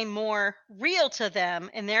 she became more real to them,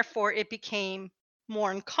 and therefore it became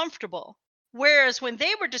more uncomfortable. Whereas when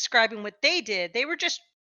they were describing what they did, they were just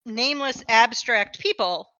nameless, abstract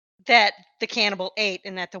people that the cannibal ate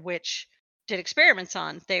and that the witch did experiments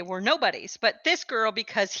on. They were nobodies. But this girl,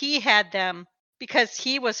 because he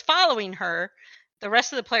was following her, the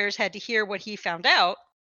rest of the players had to hear what he found out.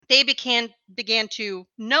 They began to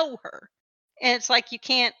know her. And it's like, you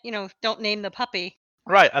can't, don't name the puppy.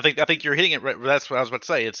 Right. I think you're hitting it right. That's what I was about to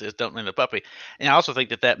say. It's don't name the puppy. And I also think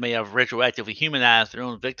that may have retroactively humanized their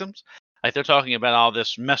own victims. Like, they're talking about all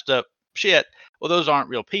this messed up shit. Well, those aren't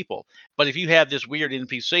real people. But if you have this weird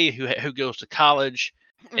NPC who goes to college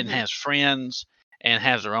and has friends and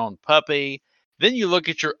has their own puppy, then you look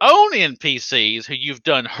at your own NPCs who you've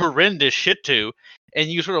done horrendous shit to, and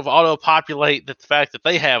you sort of auto-populate the fact that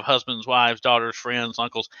they have husbands, wives, daughters, friends,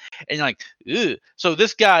 uncles, and you're like, ugh. So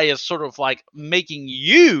this guy is sort of like making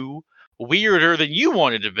you weirder than you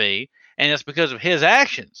wanted to be, and it's because of his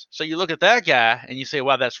actions. So you look at that guy and you say,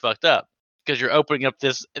 wow, that's fucked up, because you're opening up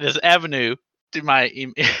this avenue to my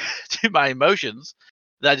to my emotions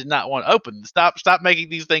that I did not want to open. Stop making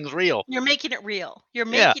these things real. You're making it real. You're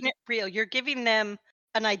making it real. You're giving them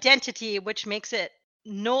an identity, which makes it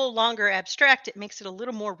no longer abstract. It makes it a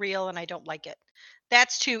little more real, and I don't like it.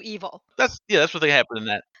 That's too evil. That's what they happen in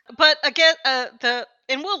that. But again,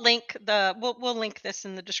 and we'll link this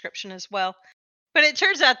in the description as well. But it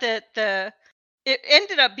turns out that it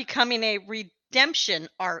ended up becoming a redemption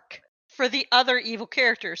arc for the other evil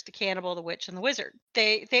characters, the cannibal, the witch, and the wizard.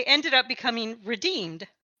 They ended up becoming redeemed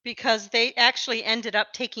because they actually ended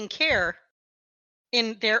up taking care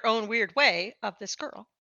in their own weird way of this girl.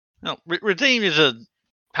 No, redeem is a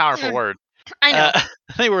powerful word. I know.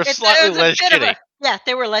 They were slightly less shitty.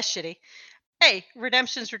 They were less shitty. Hey,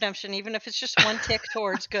 redemption's redemption, even if it's just one tick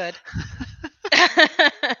towards good.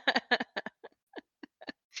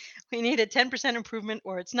 We need a 10% improvement,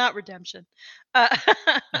 or it's not redemption. I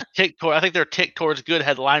think their tick towards good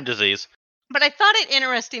had Lyme disease. But I thought it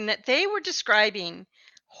interesting that they were describing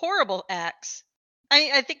horrible acts.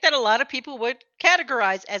 I think that a lot of people would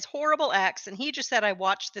categorize as horrible acts, and he just said, I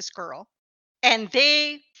watched this girl. And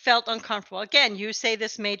they felt uncomfortable. Again, you say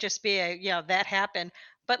this may just be that happened.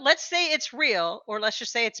 But let's say it's real, or let's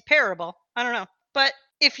just say it's a parable. I don't know. But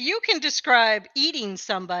if you can describe eating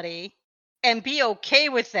somebody and be okay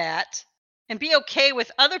with that, and be okay with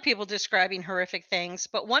other people describing horrific things,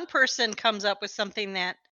 but one person comes up with something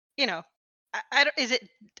that, is it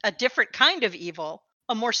a different kind of evil?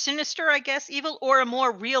 A more sinister, I guess, evil, or a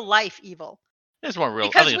more real life evil? It's more real.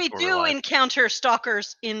 Because we do encounter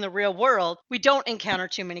stalkers in the real world. We don't encounter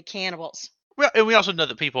too many cannibals. Well, and we also know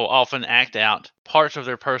that people often act out parts of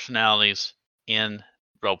their personalities in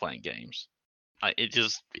role-playing games. It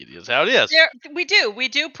is how it is. We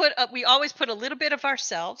do put we always put a little bit of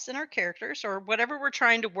ourselves in our characters, or whatever we're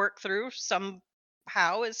trying to work through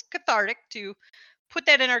somehow is cathartic to put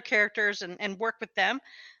that in our characters and work with them.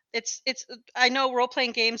 It's I know role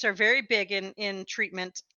playing games are very big in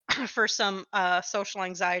treatment for some social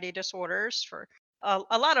anxiety disorders, for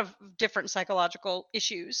a lot of different psychological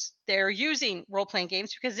issues. They're using role playing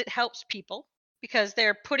games because it helps people, because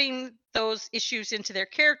they're putting those issues into their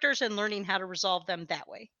characters and learning how to resolve them that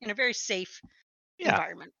way in a very safe Yeah.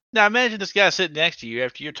 environment. Now imagine this guy sitting next to you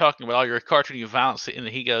after you're talking about all your cartoony violence, and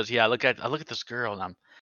he goes, "Yeah, I look at this girl, and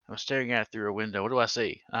I'm staring at her through her window. What do I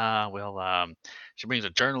see? She brings a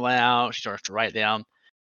journal out. She starts to write down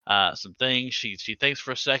some things. She thinks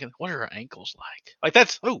for a second. What are her ankles like? Like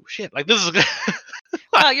that's oh shit. Like this is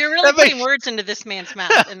Wow, you're really that makes- putting words into this man's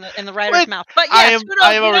mouth, in the writer's Wait, mouth. But I yes, am- we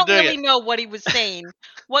I am don't overdoing really it. know what he was saying.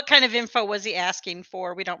 What kind of info was he asking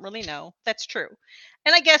for? We don't really know. That's true.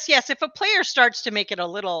 And I guess, yes, if a player starts to make it a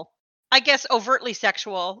little, I guess, overtly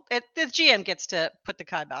sexual, the GM gets to put the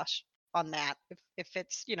kibosh on that. If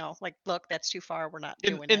it's, like, look, that's too far, we're not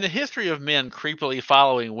doing in it. the history of men creepily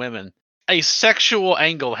following women, a sexual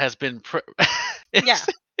angle has been. Yeah.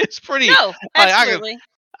 It's pretty. No, absolutely.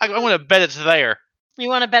 I want to bet it's there. You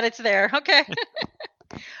want to bet it's there. Okay.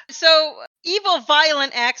 So evil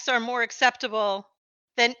violent acts are more acceptable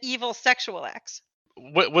than evil sexual acts.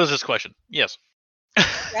 What is this question? Yes.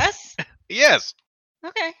 Yes? Yes.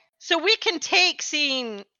 Okay. So we can take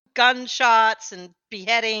seeing gunshots and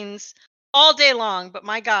beheadings all day long, but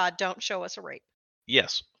my God, don't show us a rape.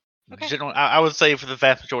 Yes. Okay. Generally, I would say for the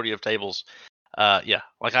vast majority of tables, yeah.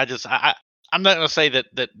 Like I'm not going to say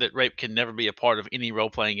that rape can never be a part of any role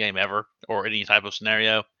playing game ever or any type of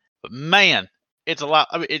scenario, but man, it's a lot.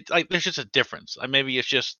 I mean, it's like there's just a difference. Like maybe it's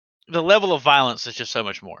just the level of violence is just so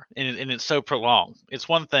much more, and it's so prolonged. It's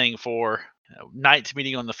one thing for knights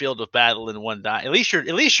meeting on the field of battle and one die. At least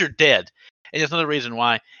you're dead. And it's another reason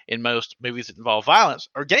why in most movies that involve violence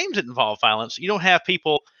or games that involve violence, you don't have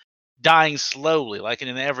people dying slowly like in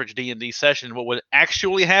an average D&D session. What would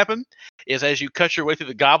actually happen is as you cut your way through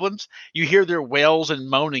the goblins, you hear their wails and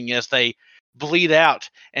moaning as they bleed out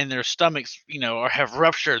and their stomachs, or have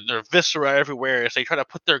ruptured, their viscera everywhere as they try to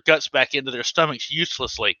put their guts back into their stomachs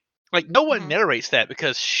uselessly. Like no one narrates that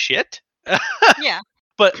because shit. Yeah.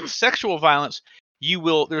 But sexual violence,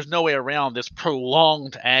 there's no way around this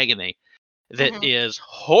prolonged agony that is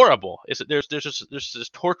horrible. There's this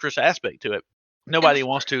torturous aspect to it. Nobody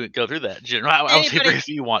wants to go through that. I don't see if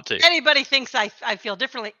you want to. Anybody thinks I feel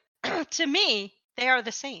differently. To me, they are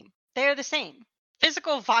the same. They are the same.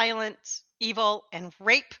 Physical violence, evil, and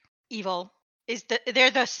rape, evil,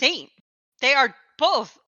 they're the same. They are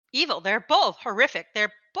both evil. They're both horrific.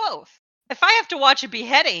 They're both. If I have to watch a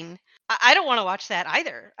beheading, I don't want to watch that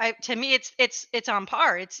either. To me, it's on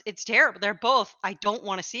par. It's terrible. They're both. I don't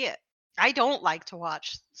want to see it. I don't like to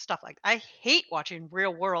watch stuff like that. I hate watching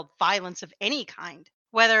real world violence of any kind,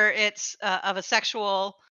 whether it's of a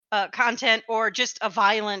sexual content or just a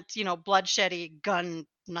violent, bloodsheddy gun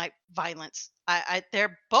knife violence.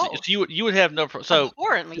 They're both. So you would have no so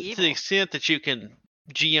abhorrently to evil. the extent that you can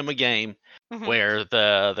GM a game where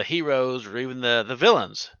the heroes or even the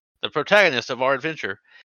villains, the protagonists of our adventure,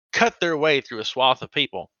 cut their way through a swath of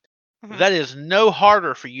people. That is no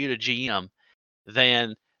harder for you to GM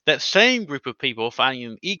than that same group of people finding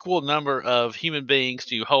an equal number of human beings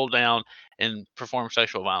to hold down and perform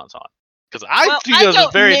sexual violence on. Because I see those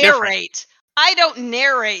as very different. I don't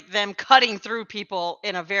narrate them cutting through people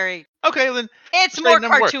in a very then it's more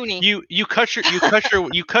cartoony. You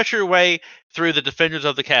cut your way through the defenders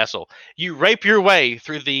of the castle. You rape your way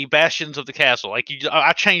through the bastions of the castle. Like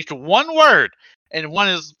I changed one word, and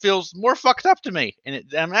one feels more fucked up to me. And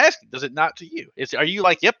I'm asking, does it not to you? Are you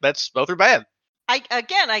like, yep, both are bad?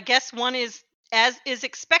 I guess one is as is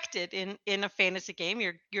expected in a fantasy game.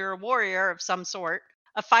 You're a warrior of some sort,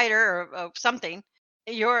 a fighter or something.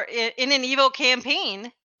 You're in an evil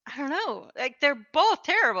campaign. I don't know. Like they're both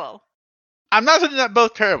terrible. I'm not saying they're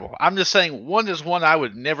both terrible. I'm just saying one is one I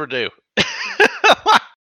would never do.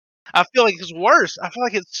 I feel like it's worse. I feel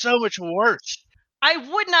like it's so much worse. I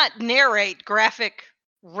would not narrate graphic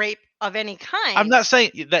rape of any kind. I'm not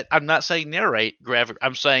saying that. I'm not saying narrate graphic.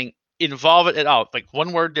 I'm saying involve it at all. Like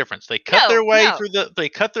one word difference. They cut their way through They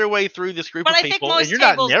cut their way through this group of people, and you're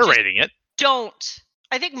not narrating it.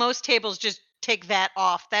 I think most tables just take that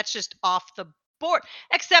off. That's just off the board.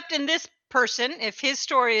 Except in this person, if his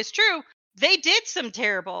story is true, they did some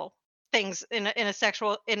terrible things in a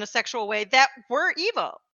sexual way that were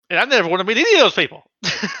evil. And I never want to meet any of those people.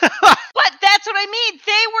 But that's what I mean.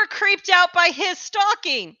 They were creeped out by his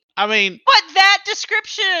stalking. I mean, but that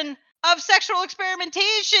description of sexual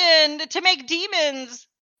experimentation to make demons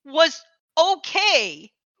was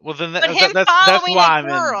okay. well then But him that's following why a I'm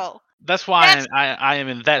in. girl. That's why I am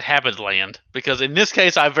in that habit land, because in this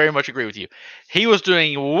case I very much agree with you. He was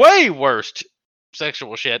doing way worse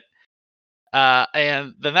sexual shit,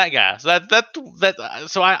 and than that guy. So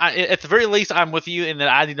so I at the very least I'm with you in that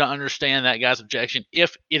I do not understand that guy's objection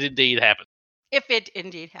if it indeed happened. If it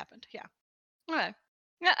indeed happened, yeah. Okay.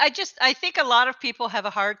 Yeah, I think a lot of people have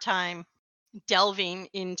a hard time delving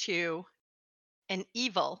into an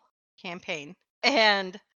evil campaign,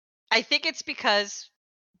 and I think it's because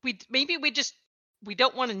we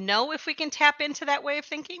don't want to know if we can tap into that way of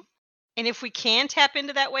thinking. And if we can tap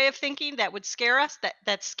into that way of thinking, that would scare us.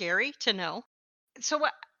 That's scary to know. So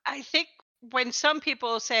I think when some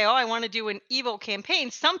people say, "Oh, I want to do an evil campaign,"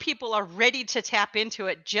 some people are ready to tap into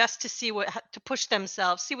it just to see to push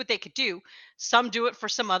themselves, see what they could do. Some do it for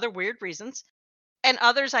some other weird reasons. And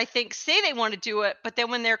others, I think, say they want to do it, but then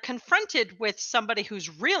when they're confronted with somebody who's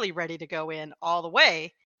really ready to go in all the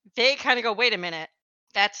way, they kind of go, "Wait a minute,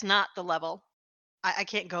 that's not the level. I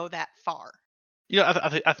can't go that far."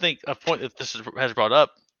 I think a point that this has brought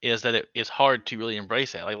up is that it's hard to really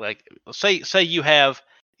embrace that. Like say you have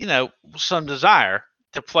some desire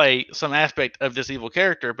to play some aspect of this evil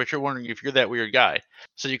character, but you're wondering if you're that weird guy,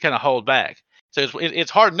 so you kind of hold back. So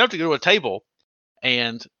it's hard enough to go to a table,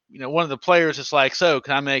 and one of the players is like, "So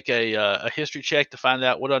can I make a history check to find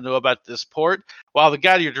out what I know about this port?" While the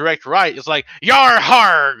guy to your direct right is like, "Yar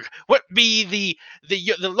harg, what be the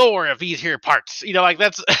lore of these here parts?" Like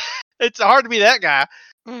that's. It's hard to be that guy.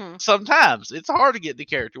 Sometimes it's hard to get into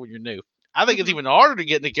character when you're new. I think it's even harder to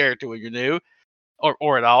get into character when you're new,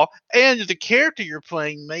 or at all. And the character you're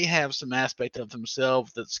playing may have some aspect of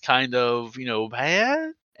themselves that's kind of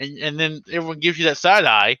bad, and then everyone gives you that side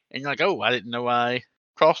eye, and you're like, "Oh, I didn't know I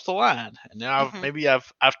crossed the line," and now maybe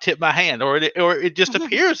I've tipped my hand, or it just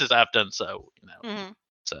appears as I've done so.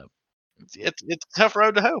 So it's a tough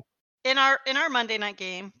road to hoe. In our Monday night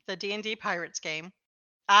game, the D&D Pirates game,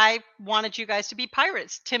 I wanted you guys to be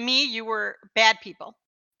pirates. To me, you were bad people.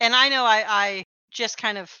 And I know I just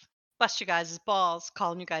kind of bust you guys' balls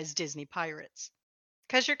calling you guys Disney pirates.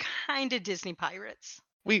 Because you're kind of Disney pirates.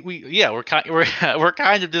 We're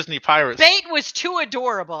kind of Disney pirates. Bait was too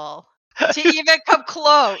adorable to even come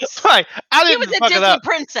close. Right. He was a Disney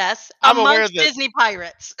princess amongst Disney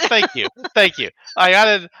pirates. Thank you.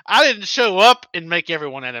 I didn't show up and make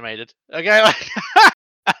everyone animated. Okay,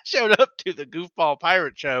 I showed up to the Goofball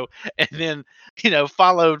Pirate Show and then,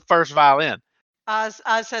 followed first violin. Oz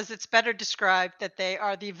says it's better described that they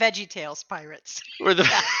are the VeggieTales pirates. I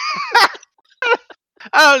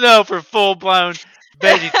don't know for full blown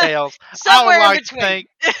VeggieTales. Somewhere in between.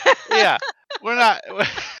 Yeah, we're not.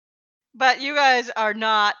 But you guys are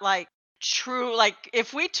not like true. Like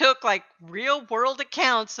if we took like real world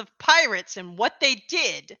accounts of pirates and what they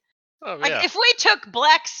did, like if we took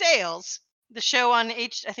Black Sails, the show on I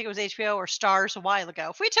think it was HBO or Stars a while ago.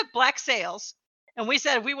 If we took Black Sails and we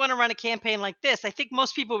said we want to run a campaign like this, I think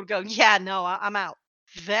most people would go, "Yeah, no, I'm out."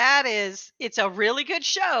 It's a really good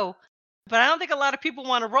show, but I don't think a lot of people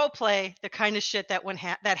want to role play the kind of shit that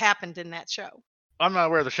that happened in that show. I'm not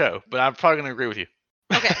aware of the show, but I'm probably going to agree with you.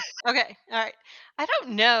 Okay, all right. I don't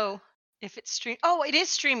know if it's stream. Oh, it is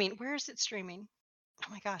streaming. Where is it streaming?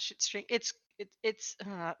 Oh my gosh, it's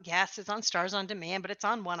yes, it's on Stars on Demand, but it's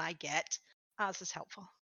on one I get. This is helpful.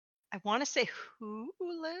 I want to say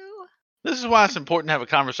Hulu. This is why it's important to have a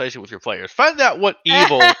conversation with your players. Find out what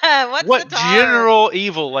evil, what general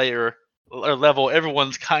evil layer or level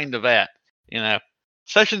everyone's kind of at.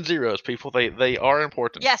 Session zeros, people. They are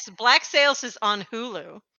important. Yes, Black Sails is on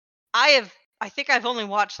Hulu. I think I've only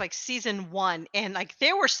watched like season 1, and like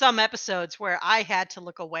there were some episodes where I had to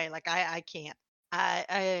look away. Like I can't.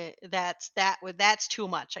 That's too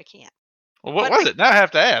much. I can't. Well, what was it? Now I have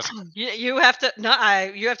to ask. You have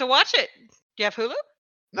to you have to watch it. Do you have Hulu?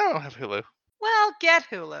 No, I don't have Hulu. Well, get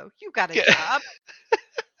Hulu. You got a job.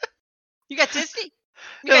 You got Disney?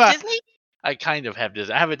 You got Disney? I kind of have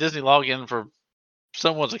Disney. I have a Disney login for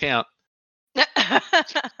someone's account.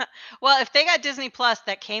 Well, if they got Disney Plus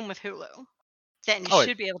that came with Hulu, then you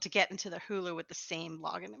should be able to get into the Hulu with the same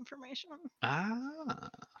login information.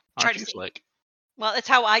 Try to slick. Well, it's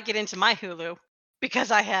how I get into my Hulu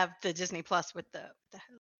because I have the Disney Plus with the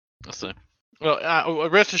Hulu. Let's see. Well,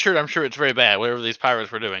 rest assured, I'm sure it's very bad. Whatever these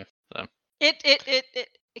pirates were doing. So.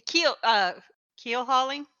 Keel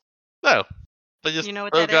hauling. No, they just throw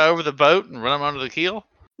a guy over the boat and run him under the keel.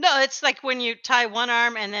 No, it's like when you tie one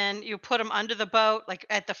arm and then you put them under the boat, like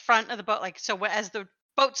at the front of the boat, like so as the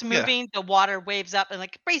Boats Yeah. moving, the water waves up, and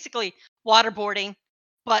like basically waterboarding,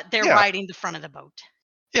 but they're Yeah. riding the front of the boat.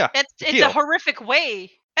 Yeah. To It's a kill. horrific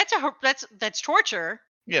way. That's torture.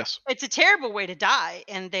 Yes. It's a terrible way to die,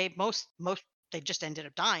 and they just ended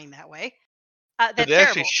up dying that way. Did That's they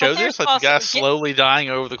actually terrible. But show there's this? Like the also guy slowly dying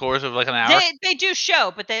over the course of like an hour? they do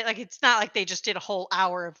show, but they like it's not like they just did a whole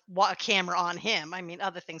hour of camera on him. I mean,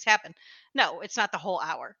 other things happen. No, it's not the whole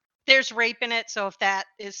hour. There's rape in it, so if that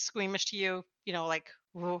is squeamish to you, like,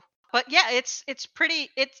 woo. But yeah, it's pretty.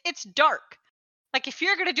 It's dark. Like if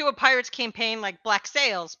you're gonna do a pirates campaign like Black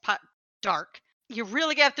Sails, dark, you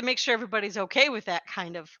really have to make sure everybody's okay with that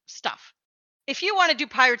kind of stuff. If you want to do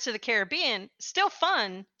Pirates of the Caribbean, still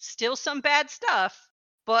fun, still some bad stuff,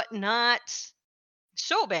 but not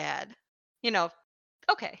so bad.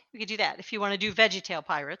 Okay, we could do that. If you want to do VeggieTale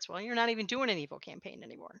Pirates, well, you're not even doing an evil campaign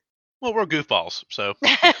anymore. Well, we're goofballs, so.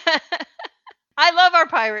 I love our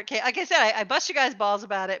pirate campaign. Like I said, I bust you guys balls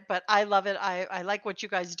about it, but I love it. I like what you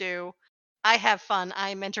guys do. I have fun.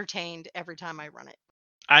 I'm entertained every time I run it.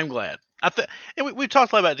 I'm glad. And we've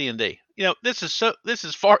talked a lot about D&D. This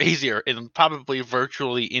is far easier in probably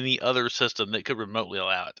virtually any other system that could remotely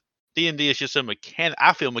allow it. D&D is just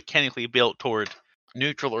I feel mechanically built toward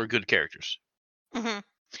neutral or good characters. Mm-hmm.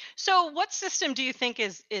 So, what system do you think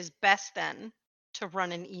is best then to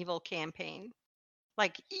run an evil campaign?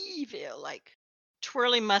 Like evil, like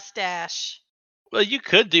twirly mustache. Well, you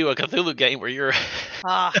could do a Cthulhu game where you're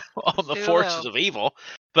Ah, on the Cthulhu. forces of evil,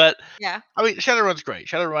 but Yeah. I mean, Shadowrun's great.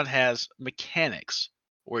 Shadowrun has mechanics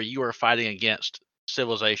where you are fighting against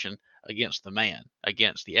civilization, against the man,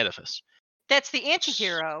 against the edifice. That's the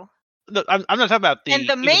anti-hero. No, I'm not talking about And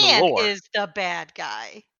the even the man lore. is the bad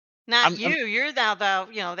guy. Not you. You're now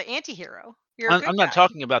the anti-hero. You're a good I'm not guy.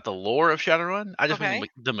 talking about the lore of Shadowrun. I just mean Okay.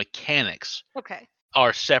 the mechanics Okay.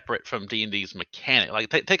 are separate from D&D's mechanic. Like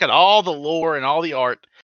take out all the lore and all the art,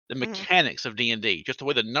 the mechanics of D&D, just the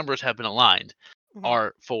way the numbers have been aligned,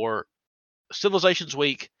 are for Civilization's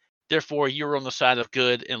weak. Therefore, you're on the side of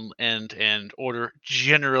good and order,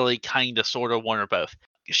 generally, kind of, sort of, one or both.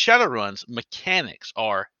 Shadowrun's mechanics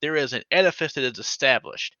are there is an edifice that is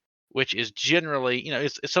established, which is generally,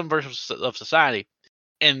 it's some version of society,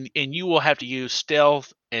 and you will have to use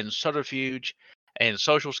stealth and subterfuge and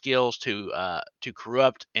social skills to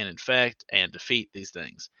corrupt and infect and defeat these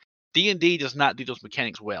things. D&D does not do those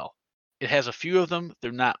mechanics well. It has a few of them.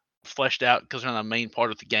 They're not fleshed out because they're not a main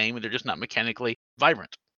part of the game, and they're just not mechanically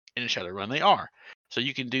vibrant. In Shadowrun, they are. So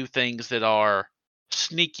you can do things that are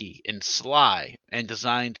sneaky and sly and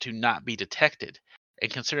designed to not be detected.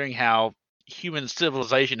 And considering how human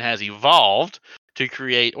civilization has evolved to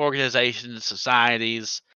create organizations,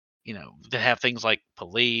 societies, that have things like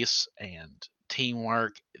police and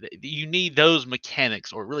teamwork, you need those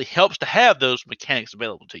mechanics, or it really helps to have those mechanics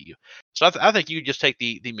available to you. So I think you just take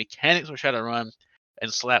the mechanics of Shadowrun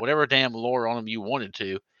and slap whatever damn lore on them you wanted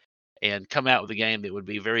to, and come out with a game that would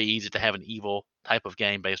be very easy to have an evil type of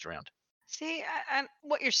game based around. See,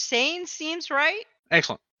 what you're saying seems right.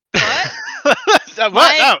 Excellent. But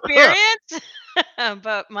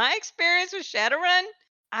my experience with Shadowrun,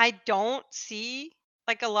 I don't see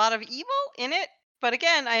like a lot of evil in it. But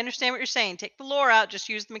again, I understand what you're saying. Take the lore out, just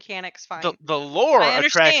use the mechanics. Fine. The lore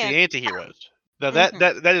attracts the anti-heroes. Now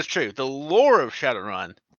that is true. The lore of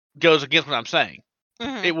Shadowrun goes against what I'm saying.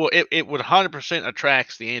 It would 100%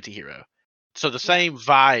 attracts the anti-hero. So the same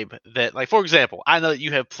vibe that, like, for example, I know that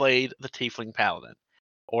you have played the Tiefling Paladin,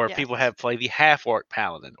 or people have played the Half-Orc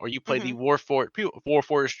Paladin, or you play the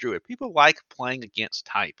Warforged Druid. People like playing against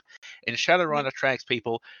type. And Shadowrun attracts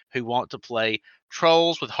people who want to play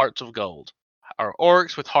trolls with hearts of gold, or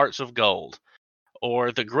orcs with hearts of gold,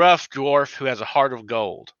 or the gruff dwarf who has a heart of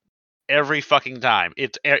gold. Every fucking time.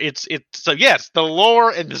 So yes, the lore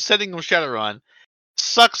and the setting of Shadowrun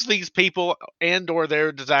sucks these people and or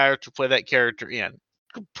their desire to play that character in.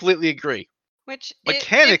 Completely agree. Which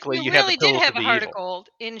mechanically, if you really have the did tools have to a be heart evil. of gold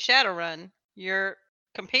in Shadowrun, your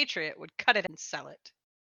compatriot would cut it and sell it.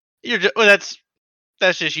 That's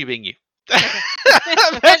just you being you.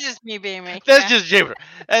 That's just me being me. That's just Jupiter.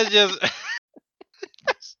 That's just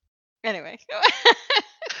anyway.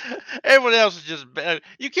 Everyone else is just.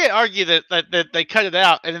 You can't argue that they cut it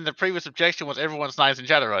out, and then the previous objection was everyone's nice in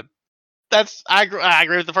Shadowrun. I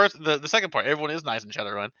agree with the second part. Everyone is nice in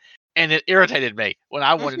Shadowrun, and it irritated me when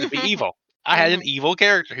I wanted to be evil. I had an evil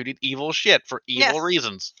character who did evil shit for evil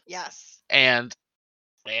reasons. Yes. And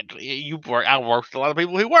I worked with a lot of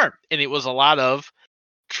people who weren't, and it was a lot of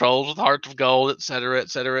trolls with hearts of gold, etc.,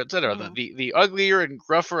 etc., etc. The uglier and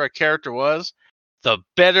gruffer a character was, the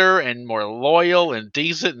better and more loyal and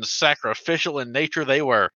decent and sacrificial in nature they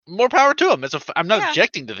were. More power to them. I'm not Yeah.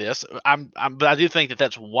 objecting to this. But I do think that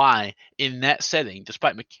that's why in that setting,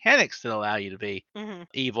 despite mechanics that allow you to be Mm-hmm.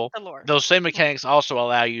 evil, The lore. those same mechanics also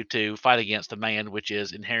allow you to fight against a man, which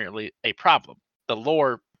is inherently a problem. The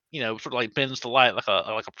lore, sort of like bends the light like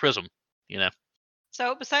a prism.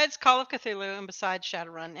 So besides Call of Cthulhu and besides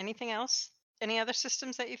Shadowrun, anything else? Any other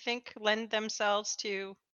systems that you think lend themselves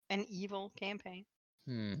to an evil campaign?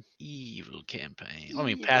 Evil campaign. Evil.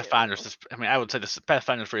 I would say this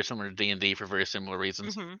Pathfinder's very similar to D&D for very similar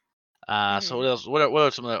reasons. Mm-hmm. So what else? What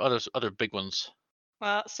are some of the other big ones?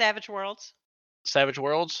 Well, Savage Worlds. Savage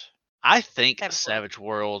Worlds. I think Savage Worlds. Savage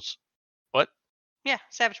Worlds. What? Yeah,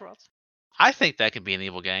 Savage Worlds. I think that could be an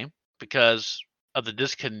evil game because of the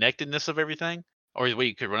disconnectedness of everything, or the way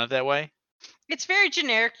you could run it that way. It's very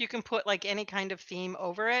generic. You can put like any kind of theme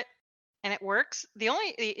over it and it works. The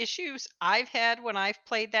issues I've had when I've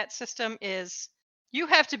played that system is you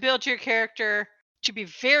have to build your character to be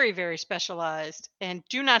very, very specialized and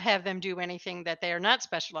do not have them do anything that they are not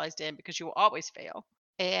specialized in because you will always fail.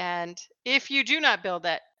 And if you do not build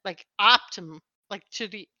that like to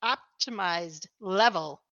the optimized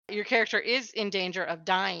level, your character is in danger of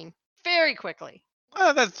dying very quickly.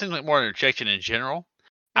 That seems like more interjection in general.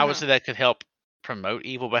 I would Hmm. say that could help promote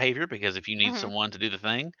evil behavior because if you need Hmm. someone to do the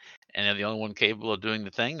thing and they're the only one capable of doing the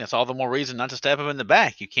thing, that's all the more reason not to stab them in the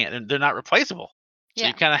back. You can't. They're not replaceable. So you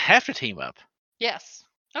Yeah. kind of have to team up. Yes.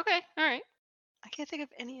 Okay. All right. I can't think of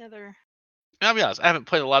any other. And I'll be honest, I haven't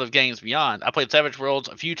played a lot of games beyond. I played Savage Worlds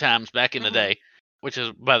a few times back in the Hmm. day, which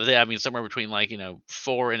is by the day I mean somewhere between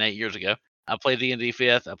 4 and 8 years ago. I played D&D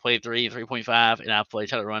 5th, I played 3, 3.5, and I played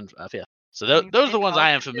Shadowrun 5th. So And you those are played the ones Call of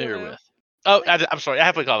I am familiar Cthulhu. with. Oh, I'm sorry, I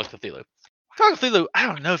have played Call of Cthulhu. Call of Cthulhu, I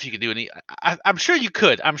don't know if you could do any. I'm sure you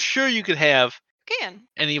could. I'm sure you could have Can.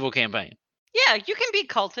 an evil campaign. Yeah, you can be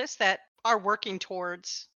cultists that are working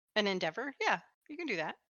towards an endeavor. Yeah, you can do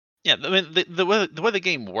that. Yeah, I mean the way the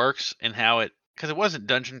game works and how because it wasn't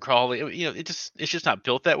dungeon crawling, it's just not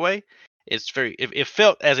built that way. It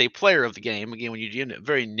felt as a player of the game again when you GM it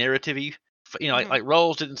very narrative-y. Hmm. Like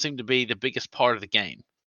roles didn't seem to be the biggest part of the game,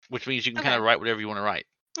 which means you can kind Okay. of write whatever you want to write.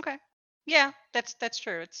 Okay. Yeah, that's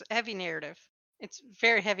true. It's heavy narrative. It's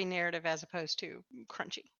very heavy narrative as opposed to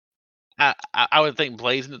crunchy. I would think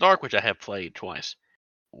Blaze in the Dark, which I have played twice,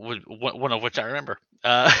 one of which I remember,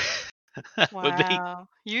 would be Wow.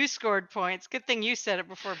 You scored points. Good thing you said it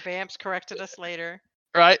before Bamps corrected us later.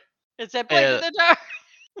 right. It's that Blaze in And the Dark.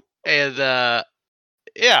 and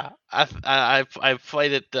yeah, I've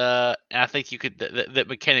played it. And I think you could that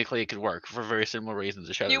mechanically it could work for very similar reasons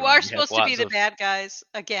to You Shadowrun. are You have supposed to be lots the of bad guys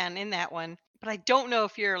again in that one, but I don't know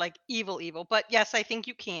if you're like evil. But yes, I think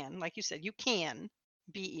you can. Like you said, you can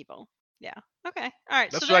be evil. Yeah. Okay. All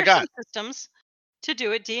right. So that's what there I are some got. systems to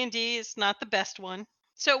do it. D&D is not the best one.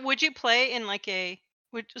 So would you play in like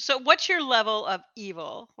so what's your level of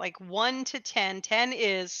evil? Like 1 to 10. 10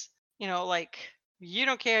 is, like you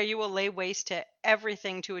don't care, you will lay waste to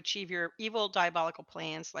everything to achieve your evil diabolical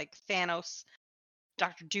plans like Thanos,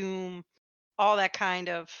 Doctor Doom, all that kind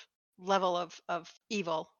of level of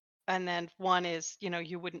evil. And then 1 is,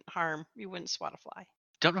 you wouldn't swat a fly.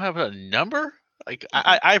 Don't know how to put a number. Like Hmm.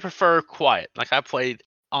 I prefer quiet. Like I played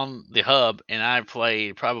on the hub, and I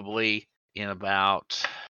played probably in about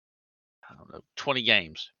I don't know 20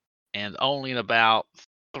 games, and only in about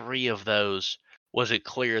 3 of those was it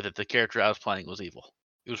clear that the character I was playing was evil.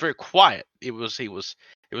 It was very quiet. There was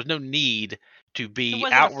no need to It be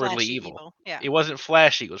wasn't a outwardly flashy evil. evil. Yeah. It wasn't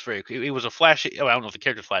flashy. It was it was a flashy. Oh, I don't know if the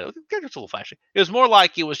character's flashy. The character's a little flashy. It was more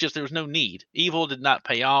like it was just there was no need. Evil did not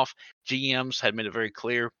pay off. GMs had made it very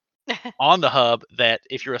clear on the hub that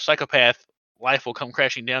if you're a psychopath, life will come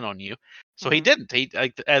crashing down on you. So he Hmm. didn't. He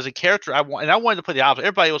as a character, I wanted to play the opposite.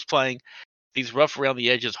 Everybody was playing these rough around the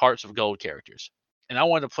edges, hearts of gold characters, and I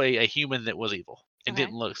wanted to play a human that was evil and Okay.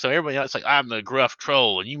 didn't look. So everybody else like I'm the gruff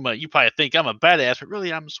troll, and you probably think I'm a badass, but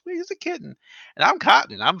really I'm sweet as a kitten, and I'm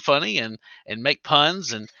cotton, and I'm funny and make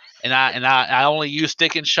puns, and I only use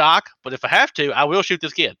stick and shock. But if I have to, I will shoot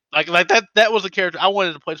this kid. Like that. That was the character I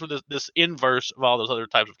wanted to play with this inverse of all those other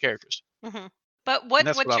types of characters, Hmm. But and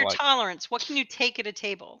that's what what's I your like. tolerance? What can you take at a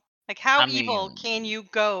table? Like how I evil mean, can you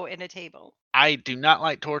go in a table? I do not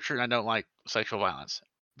like torture, and I don't like sexual violence.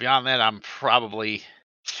 Beyond that, I'm probably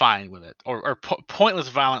fine with it. Or pointless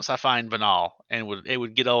violence, I find banal, and it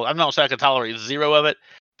would get old. I'm not saying I can tolerate zero of it,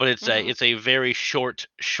 but Hmm. it's a very short,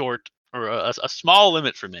 or a small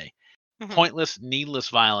limit for me. Hmm. Pointless, needless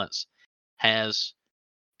violence has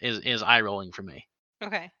is eye rolling for me.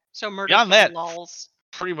 Okay. So murder Beyond for the that, lulls.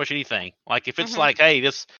 pretty much anything. Like if it's Hmm. like, hey,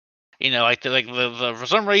 this like the for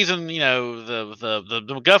some reason, the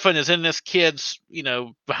MacGuffin is in this kid's,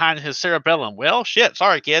 behind his cerebellum. Well, shit,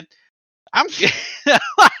 sorry, kid. I'm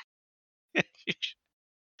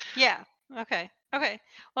Yeah. Okay. Okay.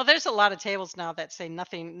 Well, there's a lot of tables now that say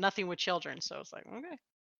nothing with children. So it's like, okay.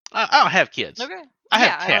 I don't have kids. Okay. I have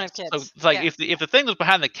Yeah, I don't have cats. So kids. it's like Yeah. if the thing was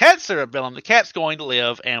behind the cat's cerebellum, the cat's going to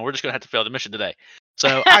live, and we're just going to have to fail the mission today.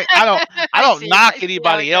 So I don't knock I see how it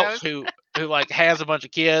anybody else goes. who like has a bunch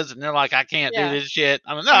of kids and they're like, I can't do Yeah. this shit.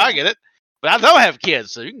 I mean, no, I get it, but I don't have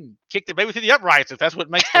kids, so you can kick the baby through the uprights if that's what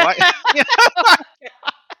makes the life.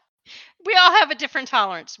 We all have a different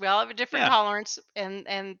tolerance. We all have a different Yeah. tolerance,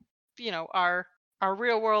 and our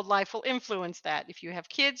real world life will influence that. If you have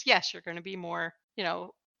kids, yes, you're going to be more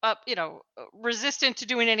resistant to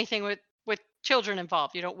doing anything with children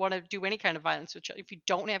involved. You don't want to do any kind of violence with children. If you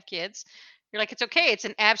don't have kids, you're like, it's okay. It's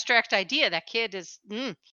an abstract idea. That kid is,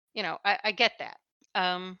 I get that.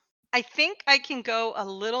 I think I can go a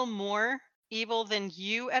little more evil than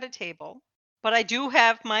you at a table, but I do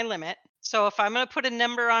have my limit. So if I'm going to put a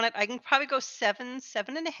number on it, I can probably go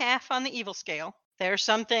 7.5 on the evil scale. There are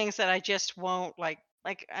some things that I just won't like.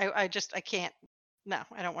 I can't. No,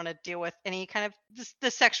 I don't want to deal with any kind of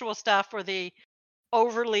the sexual stuff or the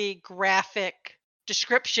overly graphic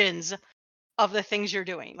descriptions of the things you're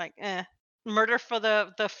doing. Like, murder for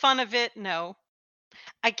the fun of it. No,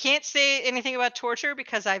 I can't say anything about torture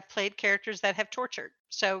because I've played characters that have tortured.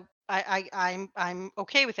 So I'm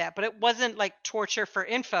okay with that. But it wasn't like torture for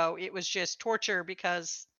info. It was just torture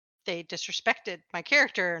because they disrespected my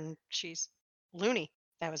character and she's loony.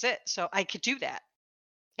 That was it. So I could do that.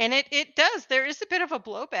 And it does. There is a bit of a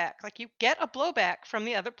blowback. Like you get a blowback from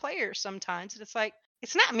the other players sometimes. And it's like,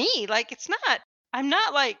 it's not me. Like it's not, I'm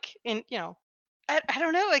not like I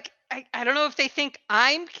don't know. Like I don't know if they think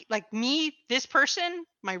I'm like me, this person,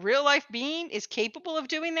 my real life being is capable of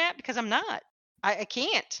doing that because I'm not. I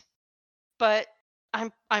can't. But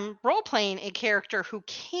I'm role playing a character who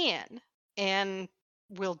can and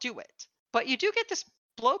will do it. But you do get this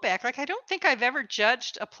blowback. Like I don't think I've ever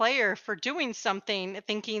judged a player for doing something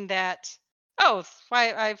thinking that, oh,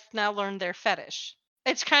 I've now learned their fetish.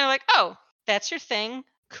 It's kind of like, oh, that's your thing.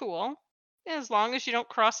 Cool. As long as you don't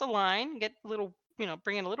cross a line, get a little,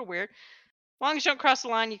 bring it a little weird. As long as you don't cross the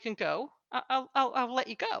line, you can go. I'll let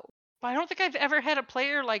you go. But I don't think I've ever had a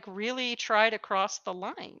player like really try to cross the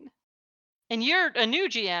line. And you're a new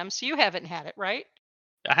GM, so you haven't had it, right?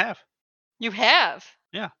 I have. You have.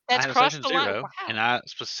 Yeah, That's I had a crossed session the line. 0, Wow. and I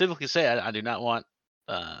specifically said I do not want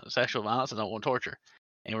sexual violence. I don't want torture.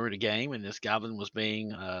 And we were in a game, and this goblin was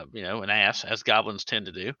being, an ass, as goblins tend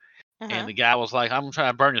to do. And the guy was like, "I'm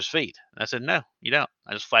trying to burn his feet." And I said, "No, you don't.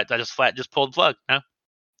 I just pulled the plug. No,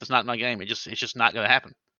 it's not my game. It's just not going to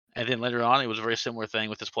happen." And then later on, it was a very similar thing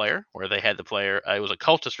with this player, where they had the player. It was a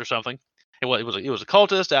cultist or something. It was a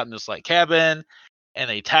cultist out in this like cabin, and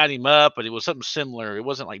they tied him up, but it was something similar. It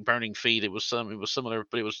wasn't like burning feet. It was similar,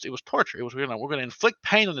 but it was torture. It was we're gonna inflict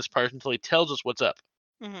pain on this person until he tells us what's up.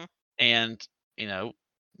 And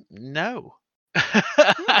no.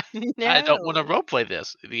 I don't want to No. role play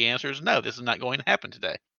this. The answer is no. This is not going to happen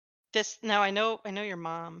today. Now I know your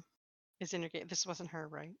mom is in your game. This wasn't her,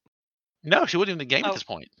 right? No, she wasn't in the game at this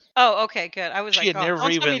point. Oh, okay, good. I was She like, had oh, never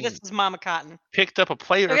don't tell me even this is Mama Cotton. picked up a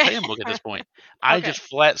player Okay. handbook at this point. I Okay. just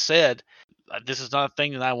flat said, this is not a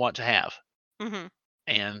thing that I want to have. Mm-hmm.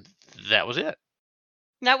 And that was it.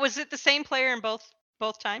 Now, was it the same player in both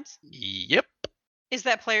times? Yep. Is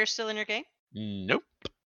that player still in your game? Nope.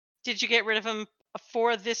 Did you get rid of him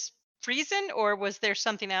for this reason, or was there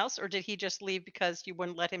something else, or did he just leave because you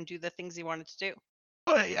wouldn't let him do the things he wanted to do?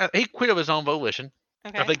 Well, he quit of his own volition.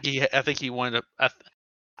 Okay. I think he wanted to.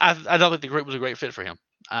 I don't think the group was a great fit for him.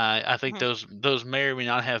 I think those may or may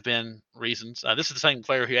not have been reasons. This is the same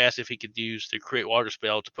player who asked if he could use the create water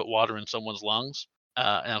spell to put water in someone's lungs,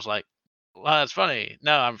 and I was like, "Well, that's funny.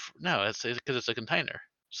 No, it's because it's a container.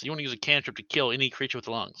 So you want to use a cantrip to kill any creature with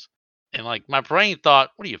lungs." And like my brain thought,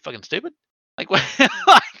 "What are you, fucking stupid?" Like,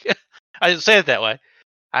 like I didn't say it that way.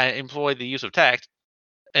 I employed the use of tact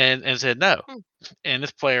and said no. And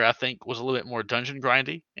this player, I think, was a little bit more dungeon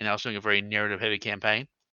grindy, and I was doing a very narrative heavy campaign.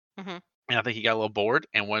 And I think he got a little bored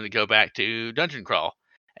and wanted to go back to dungeon crawl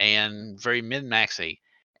and very min maxy,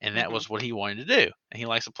 and that was what he wanted to do. And he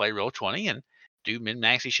likes to play Roll20 and do min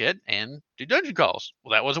maxy shit and do dungeon crawls.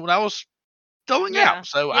 Well, that wasn't what I was throwing out,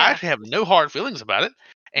 so I actually have no hard feelings about it.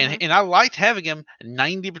 And I liked having him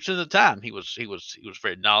 90% of the time. He was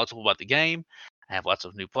very knowledgeable about the game. I have lots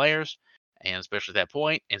of new players, and especially at that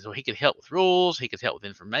point, and so he could help with rules. He could help with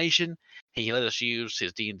information. He let us use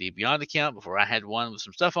his D&D Beyond account before I had one with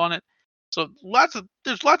some stuff on it. So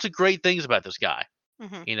there's lots of great things about this guy.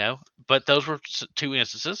 Mm-hmm. But those were two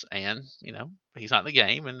instances, and he's not in the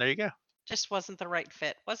game, and there you go. Just wasn't the right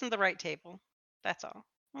fit. Wasn't the right table. That's all.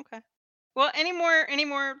 Okay. Well, any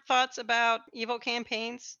more thoughts about Evo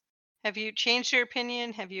campaigns? Have you changed your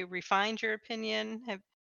opinion? Have you refined your opinion? Have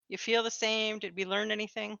you feel the same? Did we learn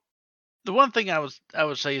anything? The one thing I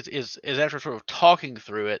would say is after sort of talking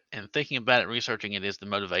through it and thinking about it, researching it, is the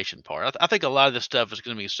motivation part. I think a lot of this stuff is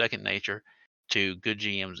going to be second nature to good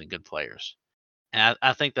GMs and good players. And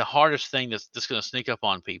I think the hardest thing that's going to sneak up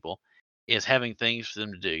on people is having things for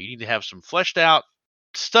them to do. You need to have some fleshed out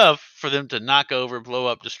stuff for them to knock over, blow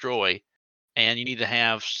up, destroy, and you need to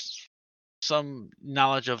have some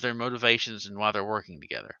knowledge of their motivations and why they're working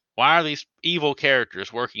together. Why are these evil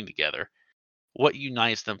characters working together? What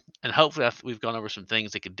unites them? And hopefully, we've gone over some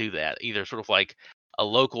things that could do that. Either sort of like a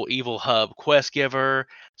local evil hub quest giver,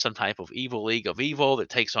 some type of evil league of evil that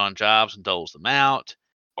takes on jobs and doles them out,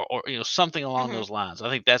 or something along Mm-hmm. those lines. I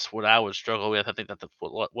think that's what I would struggle with. I think that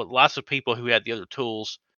what lots of people who had the other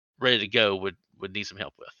tools ready to go would need some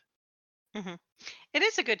help with. Mm-hmm. It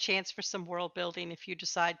is a good chance for some world building if you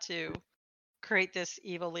decide to create this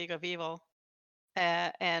evil league of evil,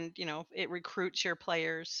 and it recruits your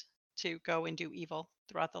players to go and do evil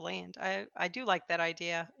throughout the land. I do like that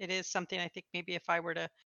idea. It is something I think maybe if I were to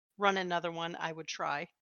run another one, I would try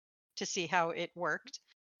to see how it worked.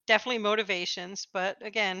 Definitely motivations, but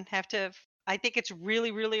again, I think it's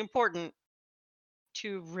really, really important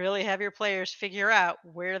to really have your players figure out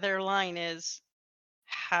where their line is.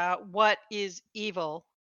 What is evil?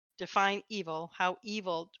 Define evil. How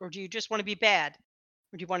evil, or do you just want to be bad?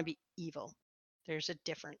 Or do you want to be evil? There's a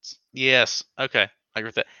difference. Yes. Okay. I agree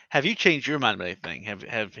with that. Have you changed your mind about anything?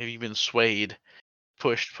 Have you been swayed,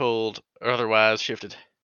 pushed, pulled, or otherwise shifted?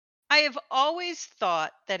 I have always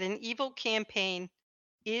thought that an evil campaign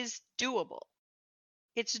is doable.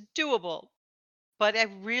 It's doable, but I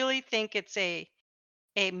really think it's a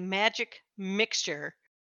magic mixture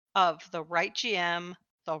of the right GM,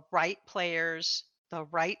 the right players, the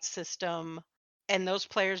right system, and those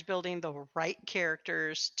players building the right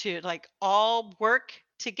characters to like all work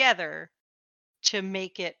together to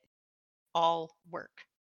make it all work.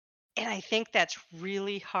 And I think that's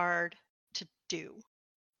really hard to do.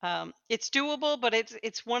 It's doable, but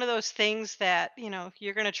it's one of those things that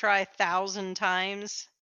you're going to try 1,000 times,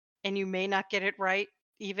 and you may not get it right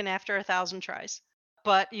even after 1,000 tries.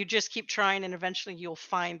 But you just keep trying, and eventually you'll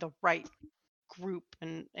find the right group,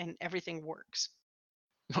 and everything works.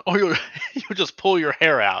 Or you'll just pull your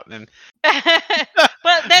hair out and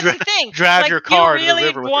But that's dri- the thing. drive Like your you car to the really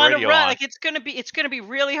river with the want to radio run. on. Like it's gonna be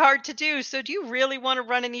really hard to do. So do you really want to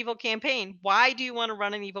run an evil campaign? Why do you want to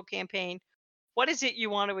run an evil campaign? What is it you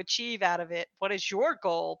want to achieve out of it? What is your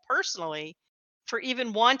goal personally for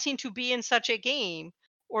even wanting to be in such a game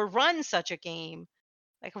or run such a game?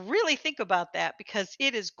 Like really think about that, because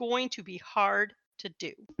it is going to be hard to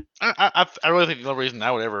do. I really think the only reason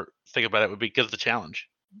I would ever think about it would be because of the challenge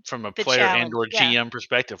from a The player and challenge. or Yeah. GM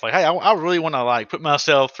perspective. Like, hey, I really want to like put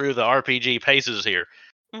myself through the RPG paces here.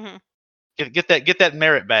 Hmm. Get that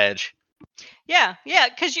merit badge. Yeah, yeah,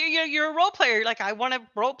 because you're a role player. You're like, I want to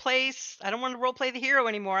role play. I don't want to role play the hero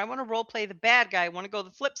anymore. I want to role play the bad guy. I want to go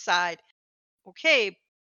the flip side. Okay,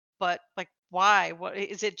 but like, why? What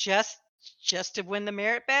is it? Just to win the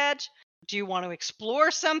merit badge? Do you want to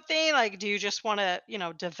explore something? Like, do you just want to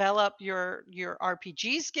develop your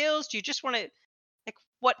RPG skills? Do you just want to like,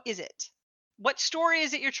 what is it? What story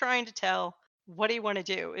is it you're trying to tell? What do you want to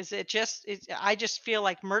do? Is it just? I just feel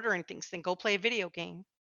like murdering things. Then go play a video game.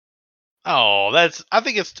 Oh, I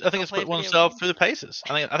think Go it's play a put video oneself game. through the paces.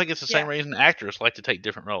 I think it's the same Yeah. reason actors like to take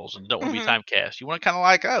different roles and don't want to be Hmm. typecast. You want to kind of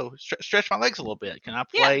like, oh, stretch my legs a little bit. Can I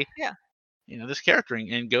Yeah. play Yeah. this character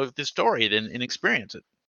and go with this story and experience it?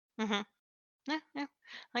 Hmm. Yeah. Yeah.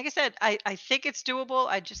 Like I said, I think it's doable.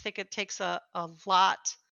 I just think it takes a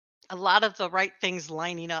lot of the right things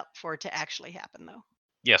lining up for it to actually happen, though.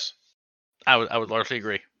 Yes, I would largely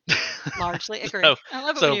agree. Largely agree. so I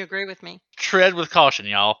love it when so you agree with me. tread with caution,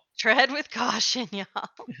 y'all. Tread with caution, y'all.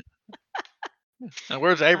 And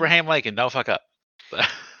where's Uh, Abraham Lincoln? Don't fuck up.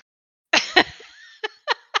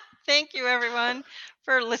 Thank you, everyone,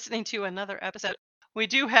 for listening to another episode. We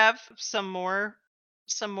do have some more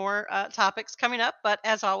topics coming up, but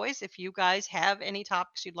as always, if you guys have any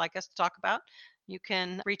topics you'd like us to talk about, you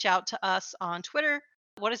can reach out to us on Twitter.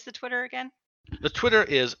 What is the Twitter again? The Twitter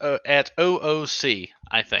is at OOC,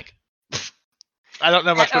 I think. I don't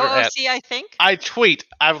know my At Twitter at. OOC, I think. I tweet.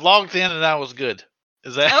 I've logged in and I was good.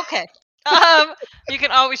 Is that? Okay. Um, you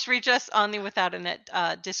can always reach us on the Without a Net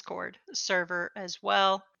Discord server as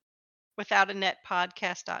well.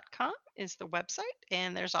 withoutanetpodcast.com is the website,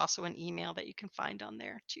 and there's also an email that you can find on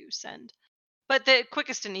there to send. But the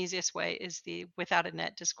quickest and easiest way is the Without a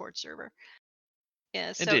Net Discord server.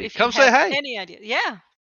 Yeah, so Indeed. if you Come say have hey. any idea,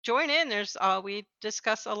 join in. There's we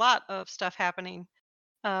discuss a lot of stuff happening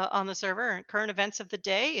on the server and current events of the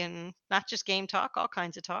day, and not just game talk, all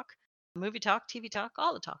kinds of talk, movie talk, TV talk,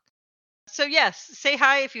 all the talk. So yes, say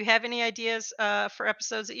hi if you have any ideas for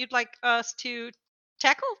episodes that you'd like us to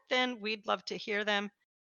tackle. Then we'd love to hear them,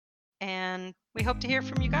 and we hope to hear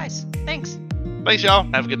from you guys. Thanks. Thanks, y'all.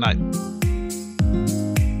 Have a good night.